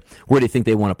break here. Where do you think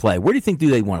they want to play? Where do you think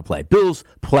they want to play? Bills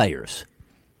players.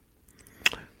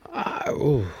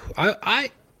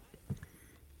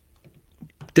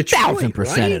 Detroit, 1,000%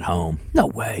 right? at home. No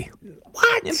way.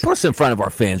 What? And plus in front of our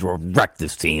fans, we'll wreck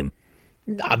this team.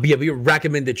 We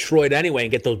recommend Detroit anyway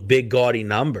and get those big gaudy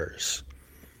numbers.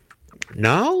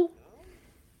 No?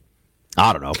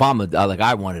 I don't know. If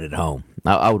I wanted it home.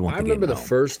 I would want the game. I remember the home.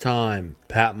 first time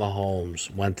Pat Mahomes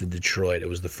went to Detroit. It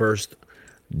was the first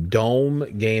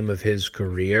dome game of his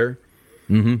career.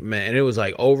 Mm-hmm. Man, it was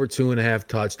over 2.5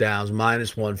 touchdowns,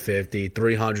 minus 150,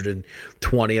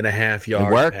 320.5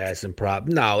 yards passing prop.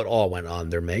 No, it all went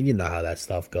under, man. You know how that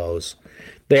stuff goes.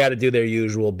 They had to do their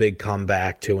usual big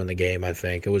comeback too in the game. I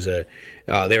think it was they're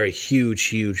a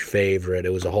huge favorite.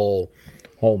 It was a whole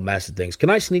mess of things. Can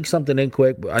I sneak something in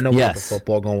quick? I know we have the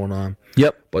football going on.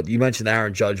 Yep. But you mentioned the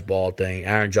Aaron Judge ball thing.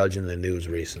 Aaron Judge in the news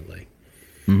recently.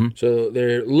 Mm-hmm. So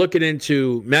they're looking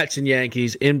into Mets and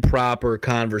Yankees improper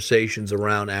conversations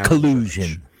around Aaron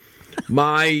collusion. Judge.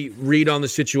 My read on the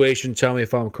situation, tell me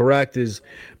if I'm correct, is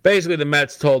basically the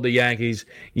Mets told the Yankees,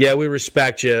 yeah, we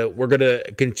respect you. We're going to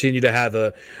continue to have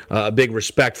a big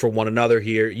respect for one another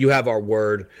here. You have our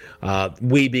word.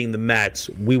 We being the Mets,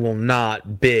 we will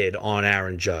not bid on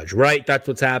Aaron Judge, right? That's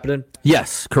what's happening?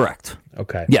 Yes, correct.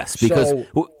 Okay. Yes, because,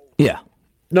 yeah.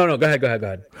 No, go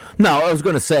ahead. No, I was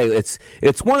going to say,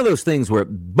 it's one of those things where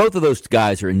both of those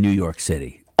guys are in New York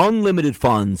City. Unlimited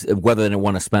funds, whether they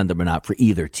want to spend them or not, for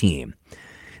either team.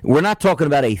 We're not talking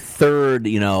about a third,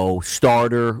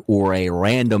 starter or a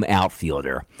random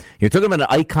outfielder. You're talking about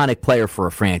an iconic player for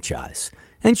a franchise.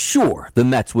 And sure, the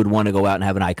Mets would want to go out and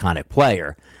have an iconic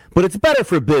player, but it's better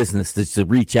for business to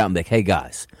reach out and be like, hey,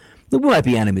 guys, we might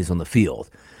be enemies on the field.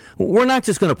 We're not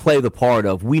just going to play the part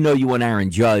of, we know you want Aaron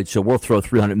Judge, so we'll throw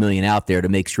 $300 million out there to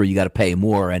make sure you got to pay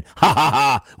more, and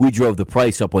we drove the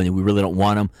price up on you. We really don't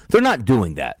want him. They're not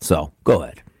doing that, so go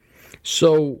ahead.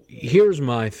 So here's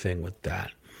my thing with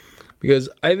that. Because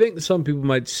I think some people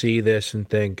might see this and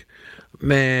think,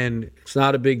 man, it's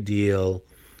not a big deal.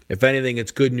 If anything,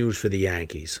 it's good news for the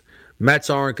Yankees. Mets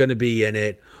aren't going to be in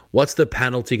it. What's the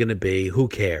penalty going to be? Who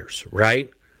cares, right?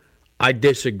 I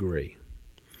disagree.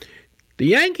 The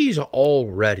Yankees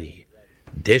already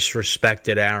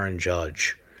disrespected Aaron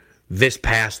Judge this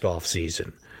past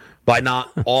offseason by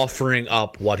not offering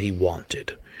up what he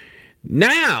wanted.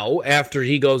 Now, after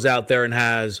he goes out there and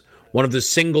has one of the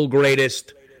single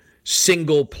greatest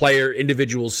single-player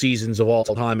individual seasons of all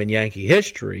time in Yankee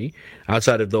history,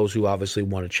 outside of those who obviously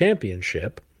won a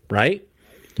championship, right?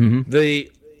 Mm-hmm.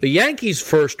 The Yankees'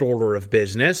 first order of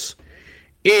business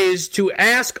is to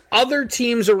ask other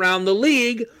teams around the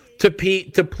league to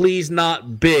please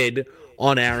not bid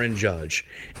on Aaron Judge.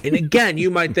 And again, you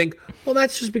might think, well,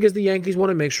 that's just because the Yankees want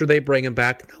to make sure they bring him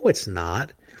back. No, it's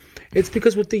not. It's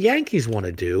because what the Yankees want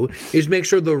to do is make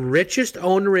sure the richest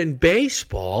owner in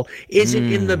baseball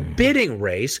isn't in the bidding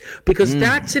race, because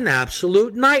that's an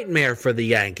absolute nightmare for the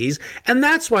Yankees, and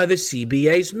that's why the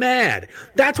CBA's mad.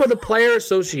 That's why the Player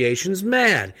Association's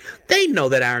mad. They know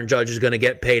that Aaron Judge is going to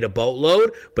get paid a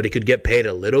boatload, but he could get paid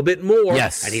a little bit more,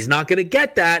 and he's not going to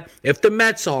get that if the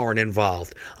Mets aren't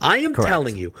involved. I am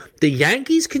telling you, the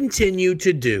Yankees continue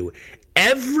to do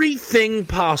everything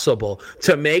possible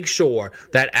to make sure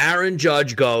that Aaron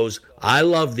Judge goes, I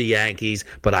love the Yankees,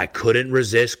 but I couldn't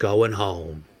resist going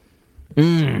home.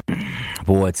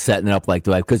 Boy, it's setting it up like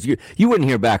the way, because you wouldn't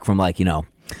hear back from, like,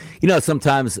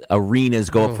 sometimes arenas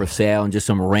go up for sale and just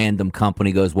some random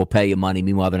company goes, we'll pay you money.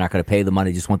 Meanwhile, they're not going to pay the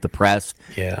money, just want the press.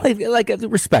 Yeah. Like the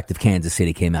respective Kansas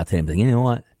City came out to him and you know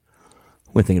what?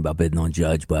 We're thinking about bidding on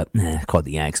Judge, but called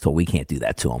the Yanks, told we can't do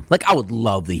that to him. Like, I would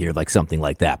love to hear something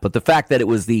like that. But the fact that it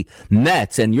was the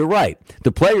Mets, and you're right,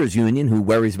 the Players Union, who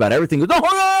worries about everything, goes,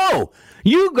 no,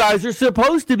 you guys are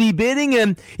supposed to be bidding,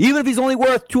 and even if he's only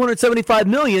worth $275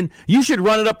 million, you should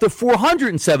run it up to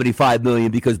 $475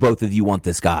 million because both of you want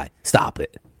this guy. Stop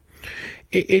it.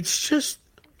 It's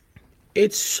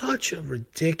such a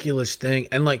ridiculous thing.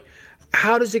 And,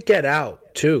 how does it get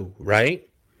out, too, right?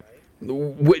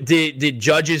 Did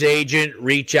Judge's agent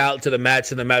reach out to the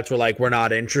Mets, and the Mets were like, we're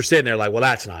not interested? And they're like, well,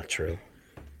 that's not true.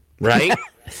 Right?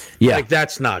 Yeah.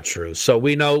 That's not true. So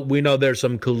we know there's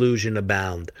some collusion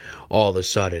abound all of a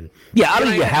sudden. Yeah, I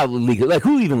don't know how legal,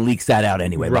 who even leaks that out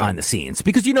anyway behind the scenes?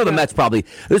 Because the Mets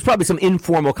there's probably some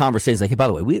informal conversations like, hey, by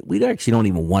the way, we actually don't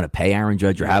even want to pay Aaron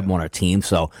Judge or have him on our team,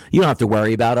 so you don't have to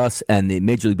worry about us. And the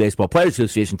Major League Baseball Players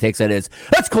Association takes that as,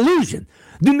 that's collusion.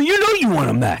 Then you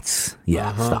want a Mets.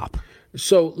 Yeah, stop.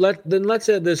 So let's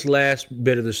add this last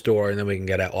bit of the story, and then we can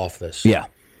get off this. Yeah.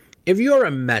 If you're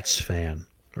a Mets fan,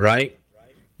 right,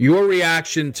 your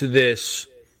reaction to this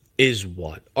is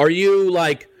what? Are you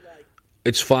like,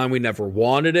 it's fine, we never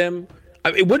wanted him?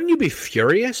 I mean, wouldn't you be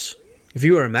furious if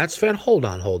you were a Mets fan? Hold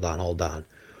on.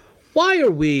 Why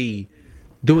are we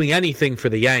doing anything for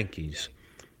the Yankees?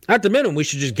 At the minimum, we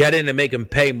should just get in and make him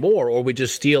pay more, or we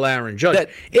just steal Aaron Judge.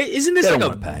 Isn't this like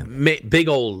a big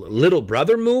old little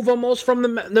brother move almost from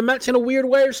the Mets in a weird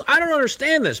way? I don't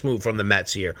understand this move from the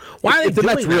Mets here. Why are they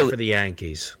doing that for the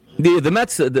Yankees? The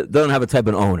Mets don't have a type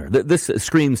of owner. This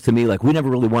screams to me like we never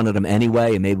really wanted him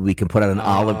anyway, and maybe we can put out an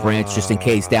olive branch just in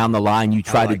case down the line you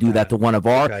try to do that to one of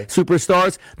our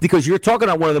superstars, because you're talking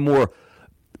about one of the more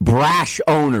brash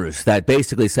owners that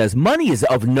basically says money is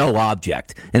of no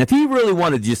object. And if he really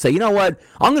wanted to just say, you know what,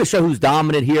 I'm going to show who's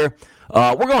dominant here.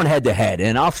 we're going head to head,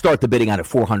 and I'll start the bidding on at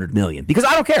 $400 million because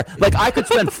I don't care. Like, I could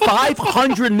spend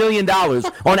 $500 million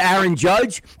on Aaron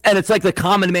Judge, and it's like the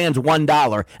common man's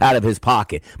 $1 out of his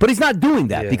pocket. But he's not doing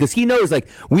that because he knows, like,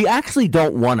 we actually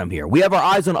don't want him here. We have our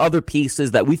eyes on other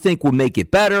pieces that we think will make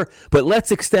it better, but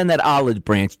let's extend that olive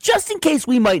branch just in case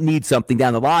we might need something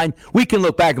down the line. We can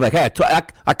look back and be like, hey,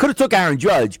 I could have took Aaron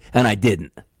Judge, and I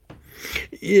didn't.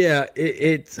 Yeah,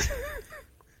 it's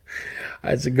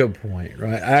that's a good point,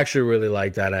 right? I actually really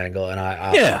like that angle, and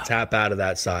I tap out of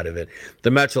that side of it.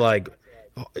 The Mets are like,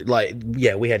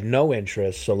 we had no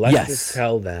interest, so let's just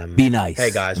tell them, be nice. Hey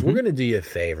guys, we're gonna do you a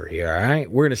favor here, all right?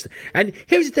 We're gonna, and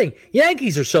here's the thing: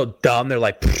 Yankees are so dumb. They're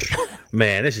like,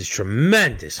 man, this is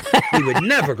tremendous. We would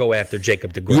never go after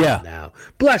Jacob deGrom now.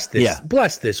 Bless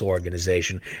this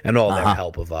organization and all their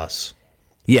help of us.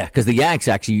 Yeah, because the Yanks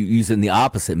actually use it in the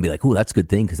opposite and be like, ooh, that's a good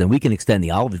thing because then we can extend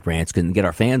the olive branch and get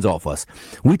our fans off us.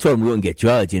 We told them we wouldn't get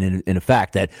Judge, and in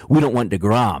fact that we don't want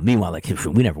DeGrom. Meanwhile, like,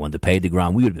 we never wanted to pay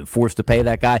DeGrom. We would have been forced to pay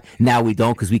that guy. Now we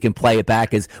don't because we can play it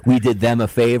back as we did them a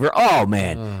favor. Oh,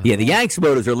 man. Yeah, the Yanks'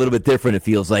 motives are a little bit different, it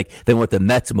feels like, than what the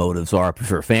Mets' motives are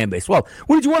for a fan base. Well,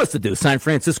 what did you want us to do? Sign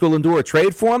Francisco Lindor,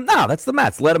 trade for him? No, that's the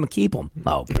Mets. Let them keep him.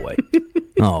 Oh, boy.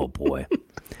 Oh, boy.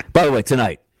 By the way,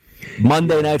 tonight,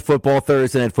 Monday Night Football,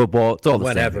 Thursday Night Football, it's all the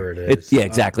whatever same. it is. Yeah,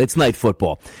 exactly. It's night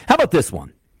football. How about this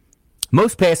one?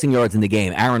 Most passing yards in the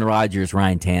game, Aaron Rodgers,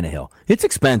 Ryan Tannehill. It's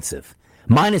expensive.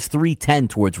 Minus 310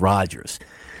 towards Rodgers.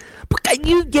 But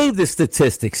you gave the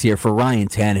statistics here for Ryan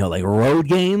Tannehill, like road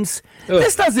games. Ugh.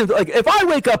 This doesn't, like, if I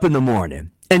wake up in the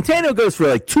morning and Tannehill goes for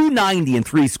like 290 and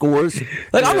 3 scores,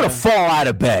 like, I'm going to fall out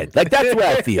of bed. Like, that's what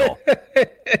I feel.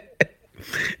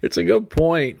 It's a good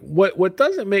point. What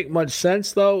doesn't make much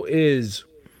sense, though, is,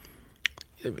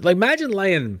 like, imagine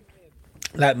laying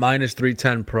that minus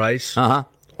 310 price on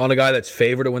a guy that's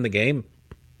favored to win the game.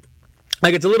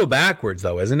 Like, it's a little backwards,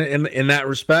 though, isn't it? In that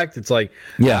respect, it's like,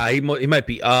 he might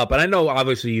be up. And I know,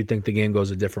 obviously, you think the game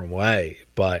goes a different way,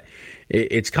 but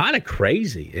it's kind of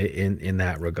crazy in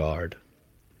that regard.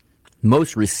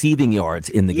 Most receiving yards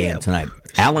in the game tonight.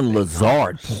 Alan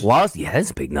Lazard plus,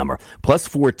 that's a big number, plus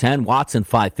 410. Watson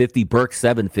 550. Burke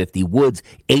 750. Woods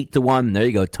 8-1. There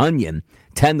you go. Tunyon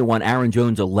 10-1. Aaron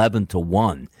Jones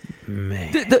 11-1.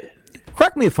 Man,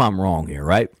 correct me if I'm wrong here,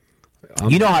 right?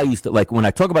 You know how I used to, like, when I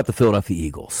talk about the Philadelphia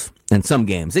Eagles in some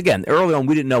games, again, early on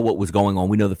we didn't know what was going on.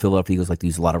 We know the Philadelphia Eagles like to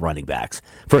use a lot of running backs.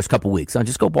 First couple weeks, I'll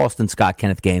just go Boston Scott,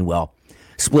 Kenneth Gainwell.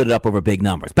 Split it up over big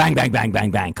numbers. Bang, bang, bang,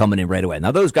 bang, bang, coming in right away.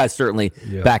 Now, those guys certainly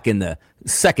back in the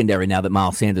secondary now that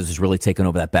Miles Sanders has really taken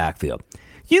over that backfield.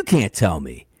 You can't tell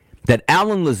me that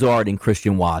Alan Lazard and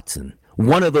Christian Watson,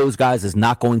 one of those guys is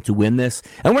not going to win this.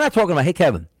 And we're not talking about, hey,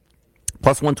 Kevin,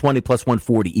 plus 120, plus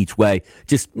 140 each way.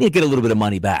 Just get a little bit of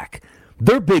money back.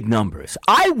 They're big numbers.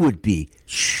 I would be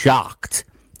shocked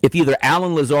if either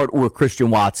Alan Lazard or Christian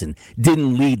Watson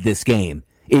didn't lead this game.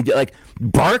 Like,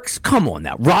 Barks, come on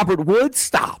now. Robert Woods,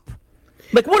 stop.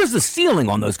 Like, what is the ceiling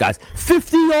on those guys?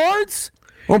 50 yards?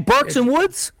 Or Barks and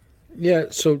Woods? Yeah,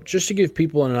 so just to give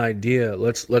people an idea,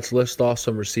 let's list off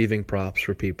some receiving props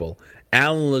for people.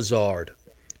 Alan Lazard,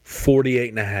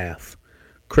 48.5.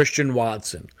 Christian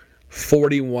Watson,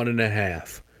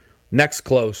 41.5. Next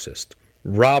closest,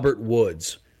 Robert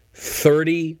Woods,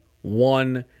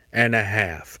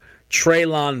 31.5.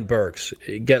 Treylon Burks,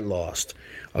 get lost.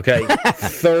 Okay,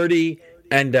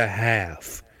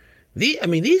 30.5.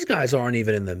 These guys aren't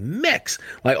even in the mix.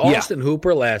 Like Austin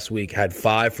Hooper last week had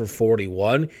 5 for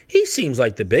 41. He seems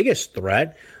like the biggest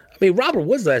threat. I mean, Robert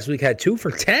Woods last week had 2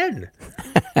 for 10.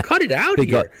 Cut it out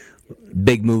here.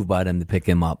 Big move by them to pick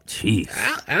him up. Jeez.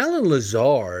 Alan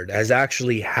Lazard has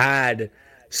actually had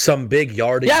some big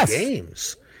yardage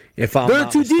games. If I'm They're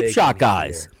the 2 deep shot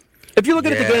guys. Here. If you look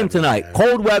at the game tonight,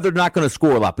 cold weather, not going to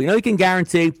score a lot. But you can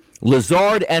guarantee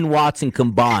Lazard and Watson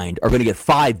combined are going to get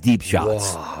 5 deep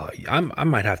shots. Whoa, I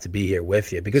might have to be here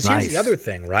with you because here's the other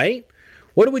thing, right?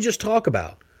 What did we just talk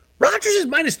about? Rodgers is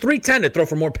minus 310 to throw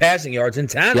for more passing yards than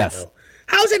Tannehill. Yes.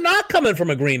 How's it not coming from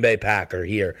a Green Bay Packer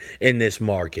here in this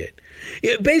market?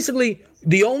 Basically,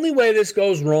 the only way this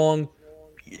goes wrong,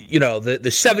 the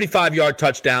 75-yard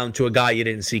touchdown to a guy you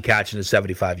didn't see catching a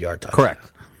 75-yard touchdown.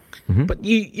 Correct. Mm-hmm. But,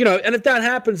 and if that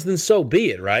happens, then so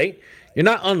be it, right? You're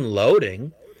not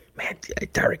unloading. Man,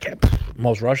 Derek had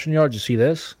most rushing yards. You see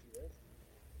this?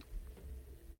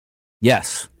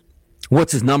 Yes.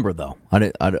 What's his number, though?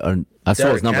 I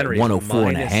saw his number at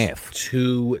 104.5.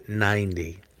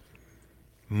 290.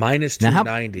 Minus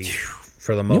 290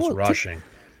 for the most rushing.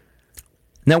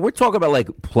 Now, we're talking about, like,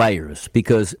 players,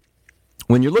 because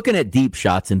when you're looking at deep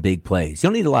shots and big plays, you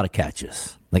don't need a lot of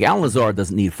catches. Like, Alan Lazard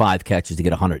doesn't need 5 catches to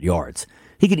get 100 yards.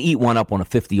 he could eat one up on a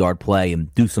 50-yard play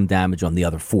and do some damage on the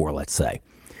other 4, let's say.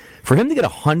 For him to get a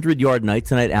 100-yard night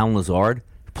tonight, Allen Lazard,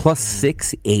 plus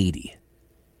 680.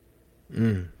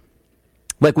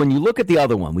 Like when you look at the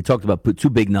other one, we talked about 2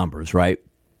 big numbers, right?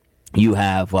 You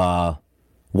have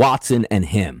Watson and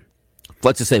him.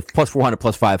 Let's just say plus 400,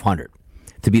 plus 500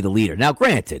 to be the leader. Now,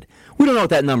 granted, we don't know what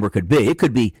that number could be. It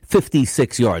could be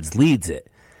 56 yards leads it.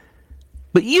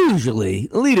 But usually,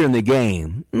 the leader in the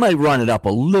game might run it up a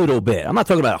little bit. I'm not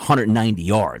talking about 190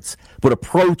 yards, but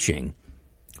approaching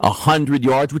 100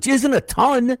 yards, which isn't a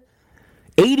ton.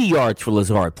 80 yards for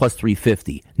Lazard, plus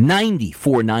 350. 90,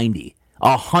 490.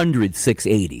 100,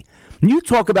 680. You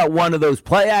talk about one of those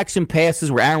play-action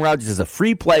passes where Aaron Rodgers has a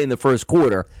free play in the first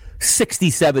quarter,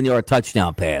 67-yard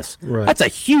touchdown pass. Right. That's a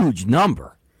huge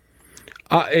number.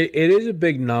 It is a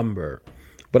big number,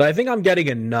 but I think I'm getting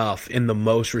enough in the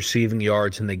most receiving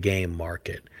yards in the game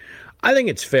market. I think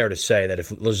it's fair to say that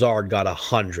if Lazard got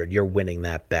 100, you're winning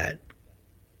that bet.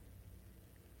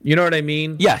 You know what I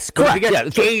mean? Yes, correct. If he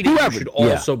gets 80, you should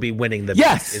also be winning the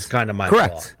bet, is kind of my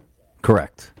thought.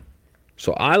 Correct.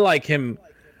 So I like him,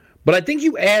 but I think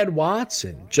you add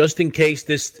Watson just in case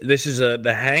this is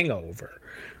the hangover.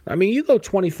 I mean, you go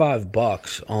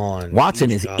 $25 on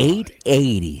Watson is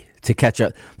 $880 to catch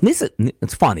up.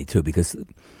 It's funny too because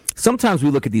sometimes we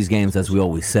look at these games, as we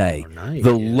always say,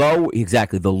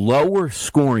 the lower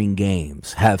scoring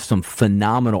games have some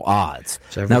phenomenal odds.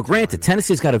 Now, granted,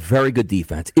 Tennessee's got a very good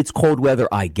defense. It's cold weather,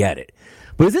 I get it,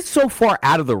 but is it so far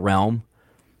out of the realm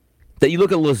that you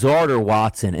look at Lazard or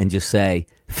Watson and just say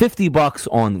 $50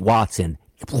 on Watson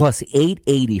plus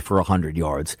 880 for 100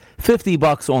 yards,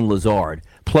 $50 on Lazard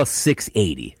plus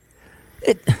 680.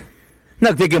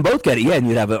 Now, they can both get it, and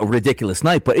you'd have a ridiculous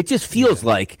night, but it just feels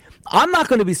like I'm not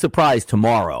going to be surprised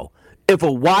tomorrow if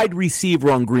a wide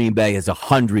receiver on Green Bay has a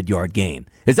 100-yard game.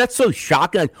 Is that so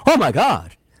shocking? Like, oh, my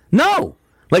God. No.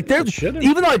 Like,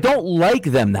 even though I don't like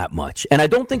them that much, and I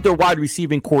don't think their wide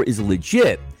receiving core is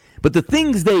legit, but the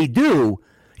things they do,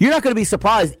 you're not going to be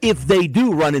surprised if they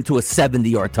do run into a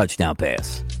 70-yard touchdown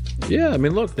pass. Yeah, I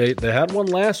mean, look, they had one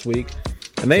last week,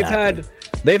 and they've had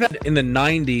in the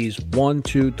 90s 1,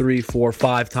 2, 3, 4,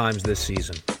 5 times this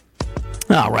season.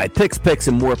 All right, picks,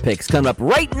 and more picks coming up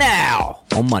right now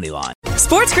on Moneyline.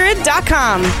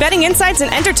 SportsGrid.com. Betting insights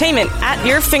and entertainment at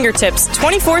your fingertips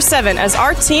 24/7 as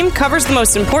our team covers the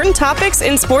most important topics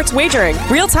in sports wagering.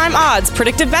 Real-time odds,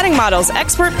 predictive betting models,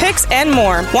 expert picks, and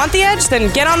more. Want the edge?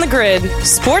 Then get on the grid.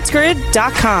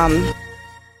 SportsGrid.com.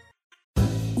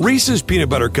 Reese's Peanut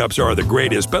Butter Cups are the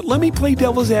greatest, but let me play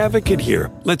devil's advocate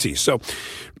here. Let's see. So,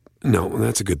 no,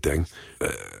 that's a good thing.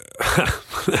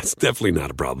 That's definitely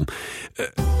not a problem.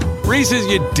 Reese's,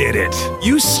 you did it.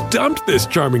 You stumped this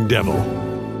charming devil.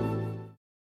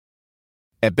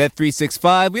 At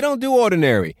Bet365, we don't do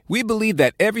ordinary. We believe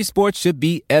that every sport should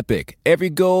be epic.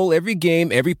 Every goal, every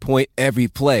game, every point, every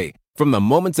play. From the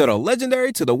moments that are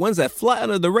legendary to the ones that fly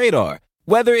under the radar.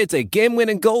 Whether it's a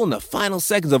game-winning goal in the final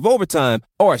seconds of overtime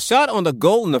or a shot on the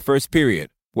goal in the first period.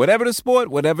 Whatever the sport,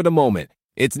 whatever the moment.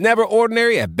 It's never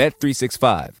ordinary at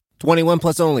Bet365. 21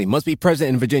 plus only. Must be present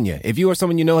in Virginia. If you or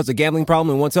someone you know has a gambling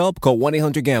problem and wants help, call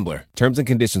 1-800-GAMBLER. Terms and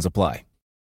conditions apply.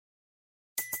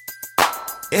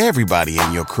 Everybody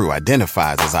in your crew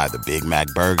identifies as either Big Mac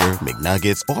Burger,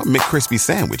 McNuggets, or McCrispy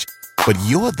Sandwich. But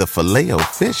you're the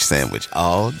Filet-O-Fish Sandwich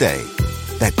all day.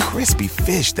 That crispy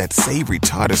fish, that savory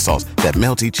tartar sauce, that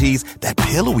melty cheese, that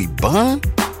pillowy bun.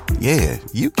 Yeah,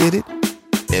 you get it.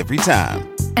 Every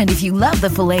time. And if you love the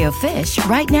Filet-O-Fish,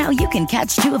 right now you can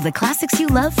catch 2 of the classics you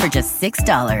love for just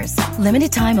 $6.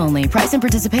 Limited time only. Price and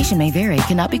participation may vary.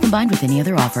 Cannot be combined with any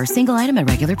other offer. Single item at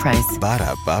regular price.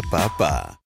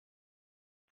 Ba-da-ba-ba-ba.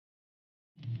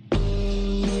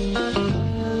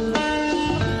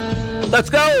 Let's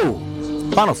go!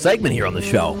 Final segment here on the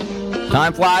show.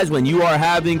 Time flies when you are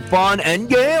having fun and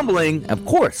gambling. Of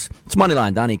course, it's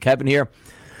Moneyline. Donnie, Kevin here.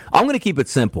 I'm going to keep it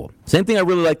simple. Same thing I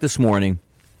really liked this morning.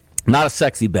 Not a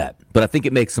sexy bet, but I think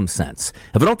it makes some sense.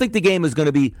 If I don't think the game is going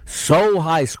to be so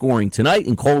high scoring tonight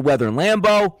in cold weather in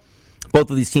Lambeau,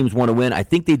 both of these teams want to win. I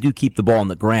think they do keep the ball on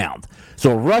the ground.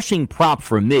 So a rushing prop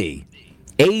for me,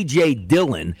 A.J.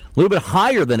 Dillon, a little bit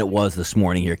higher than it was this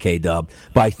morning here, K-Dub,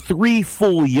 by 3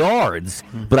 full yards,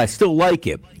 but I still like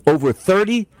it. Over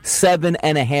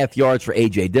 37.5 yards for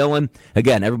A.J. Dillon.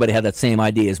 Again, everybody had that same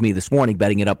idea as me this morning,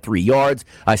 betting it up 3 yards.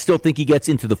 I still think he gets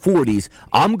into the 40s.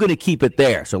 I'm going to keep it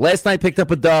there. So last night picked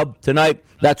up a dub. Tonight,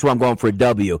 that's where I'm going for a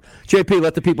W. JP,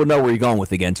 let the people know where you're going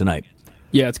with again tonight.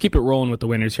 Yeah, let's keep it rolling with the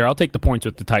winners here. I'll take the points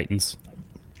with the Titans.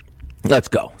 Let's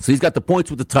go. So he's got the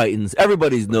points with the Titans.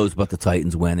 Everybody knows about the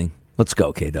Titans winning. Let's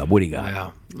go, K-Dub. What do you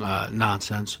got? Yeah,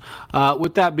 nonsense.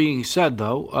 With that being said,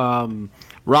 though,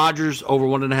 Rodgers over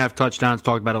 1.5 touchdowns.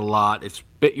 Talked about it a lot.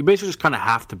 You basically just kind of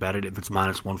have to bet it if it's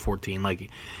minus 114. Like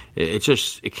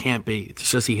it can't be. It's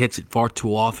just he hits it far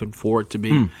too often for it to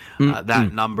be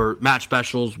that number. Match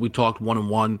specials. We talked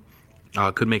 1-1.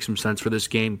 Could make some sense for this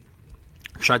game.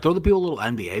 Should I throw the people a little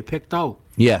NBA pick though?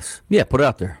 Yes. Yeah. Put it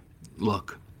out there.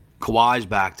 Look, Kawhi's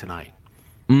back tonight.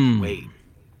 Wait.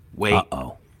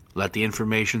 Uh-oh. Let the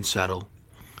information settle.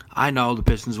 I know the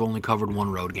Pistons have only covered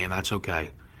one road game. That's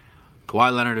okay.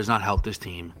 Kawhi Leonard has not helped this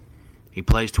team. He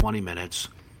plays 20 minutes.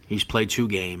 He's played 2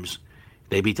 games.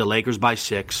 They beat the Lakers by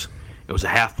 6. It was a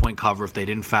half-point cover. If they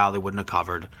didn't foul, they wouldn't have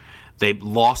covered. They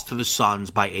lost to the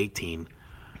Suns by 18.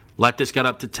 Let this get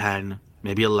up to 10,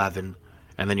 maybe 11,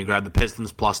 and then you grab the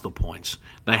Pistons plus the points.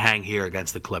 They hang here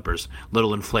against the Clippers.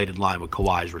 Little inflated line with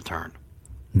Kawhi's return.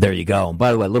 There you go.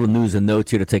 By the way, little news and notes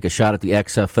here to take a shot at the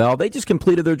XFL. They just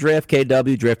completed their draft,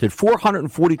 KW, drafted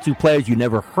 442 players you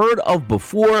never heard of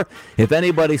before. If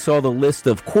anybody saw the list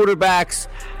of quarterbacks,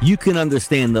 you can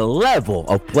understand the level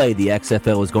of play the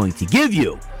XFL is going to give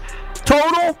you.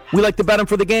 Total, we like to bet them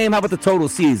for the game. How about the total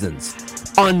seasons?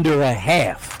 Under a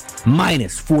half.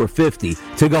 Minus 450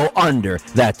 to go under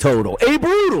that total. A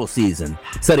brutal season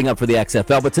setting up for the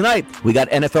XFL. But tonight, we got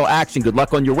NFL action. Good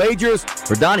luck on your wagers.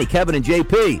 For Donnie, Kevin, and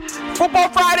JP. Football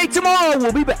Friday tomorrow.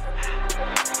 We'll be back.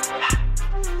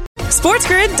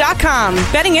 SportsGrid.com.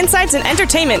 Betting insights and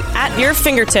entertainment at your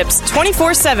fingertips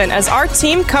 24/7 as our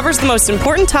team covers the most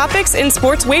important topics in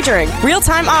sports wagering.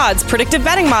 Real-time odds, predictive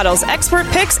betting models, expert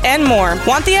picks, and more.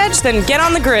 Want the edge? Then get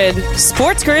on the grid.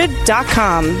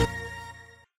 SportsGrid.com.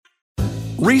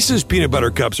 Reese's Peanut Butter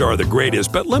Cups are the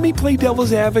greatest, but let me play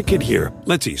devil's advocate here.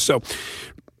 Let's see. So,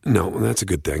 no, that's a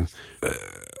good thing.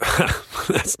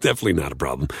 That's definitely not a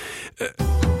problem.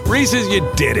 Reese's, you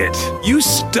did it. You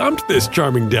stumped this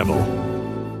charming devil.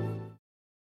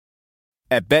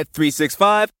 At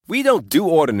Bet365, we don't do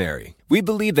ordinary. We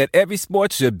believe that every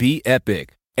sport should be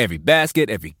epic. Every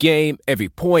basket, every game, every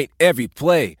point, every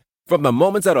play. From the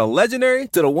moments that are legendary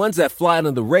to the ones that fly under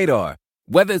the radar.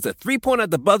 Whether it's a 3-pointer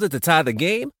at the buzzer to tie the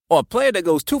game or a player that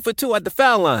goes 2 for 2 at the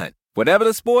foul line. Whatever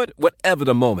the sport, whatever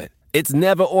the moment. It's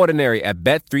never ordinary at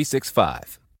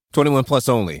Bet365. 21 plus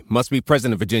only. Must be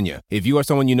present in Virginia. If you or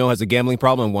someone you know has a gambling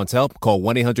problem and wants help, call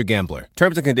 1-800-GAMBLER.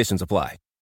 Terms and conditions apply.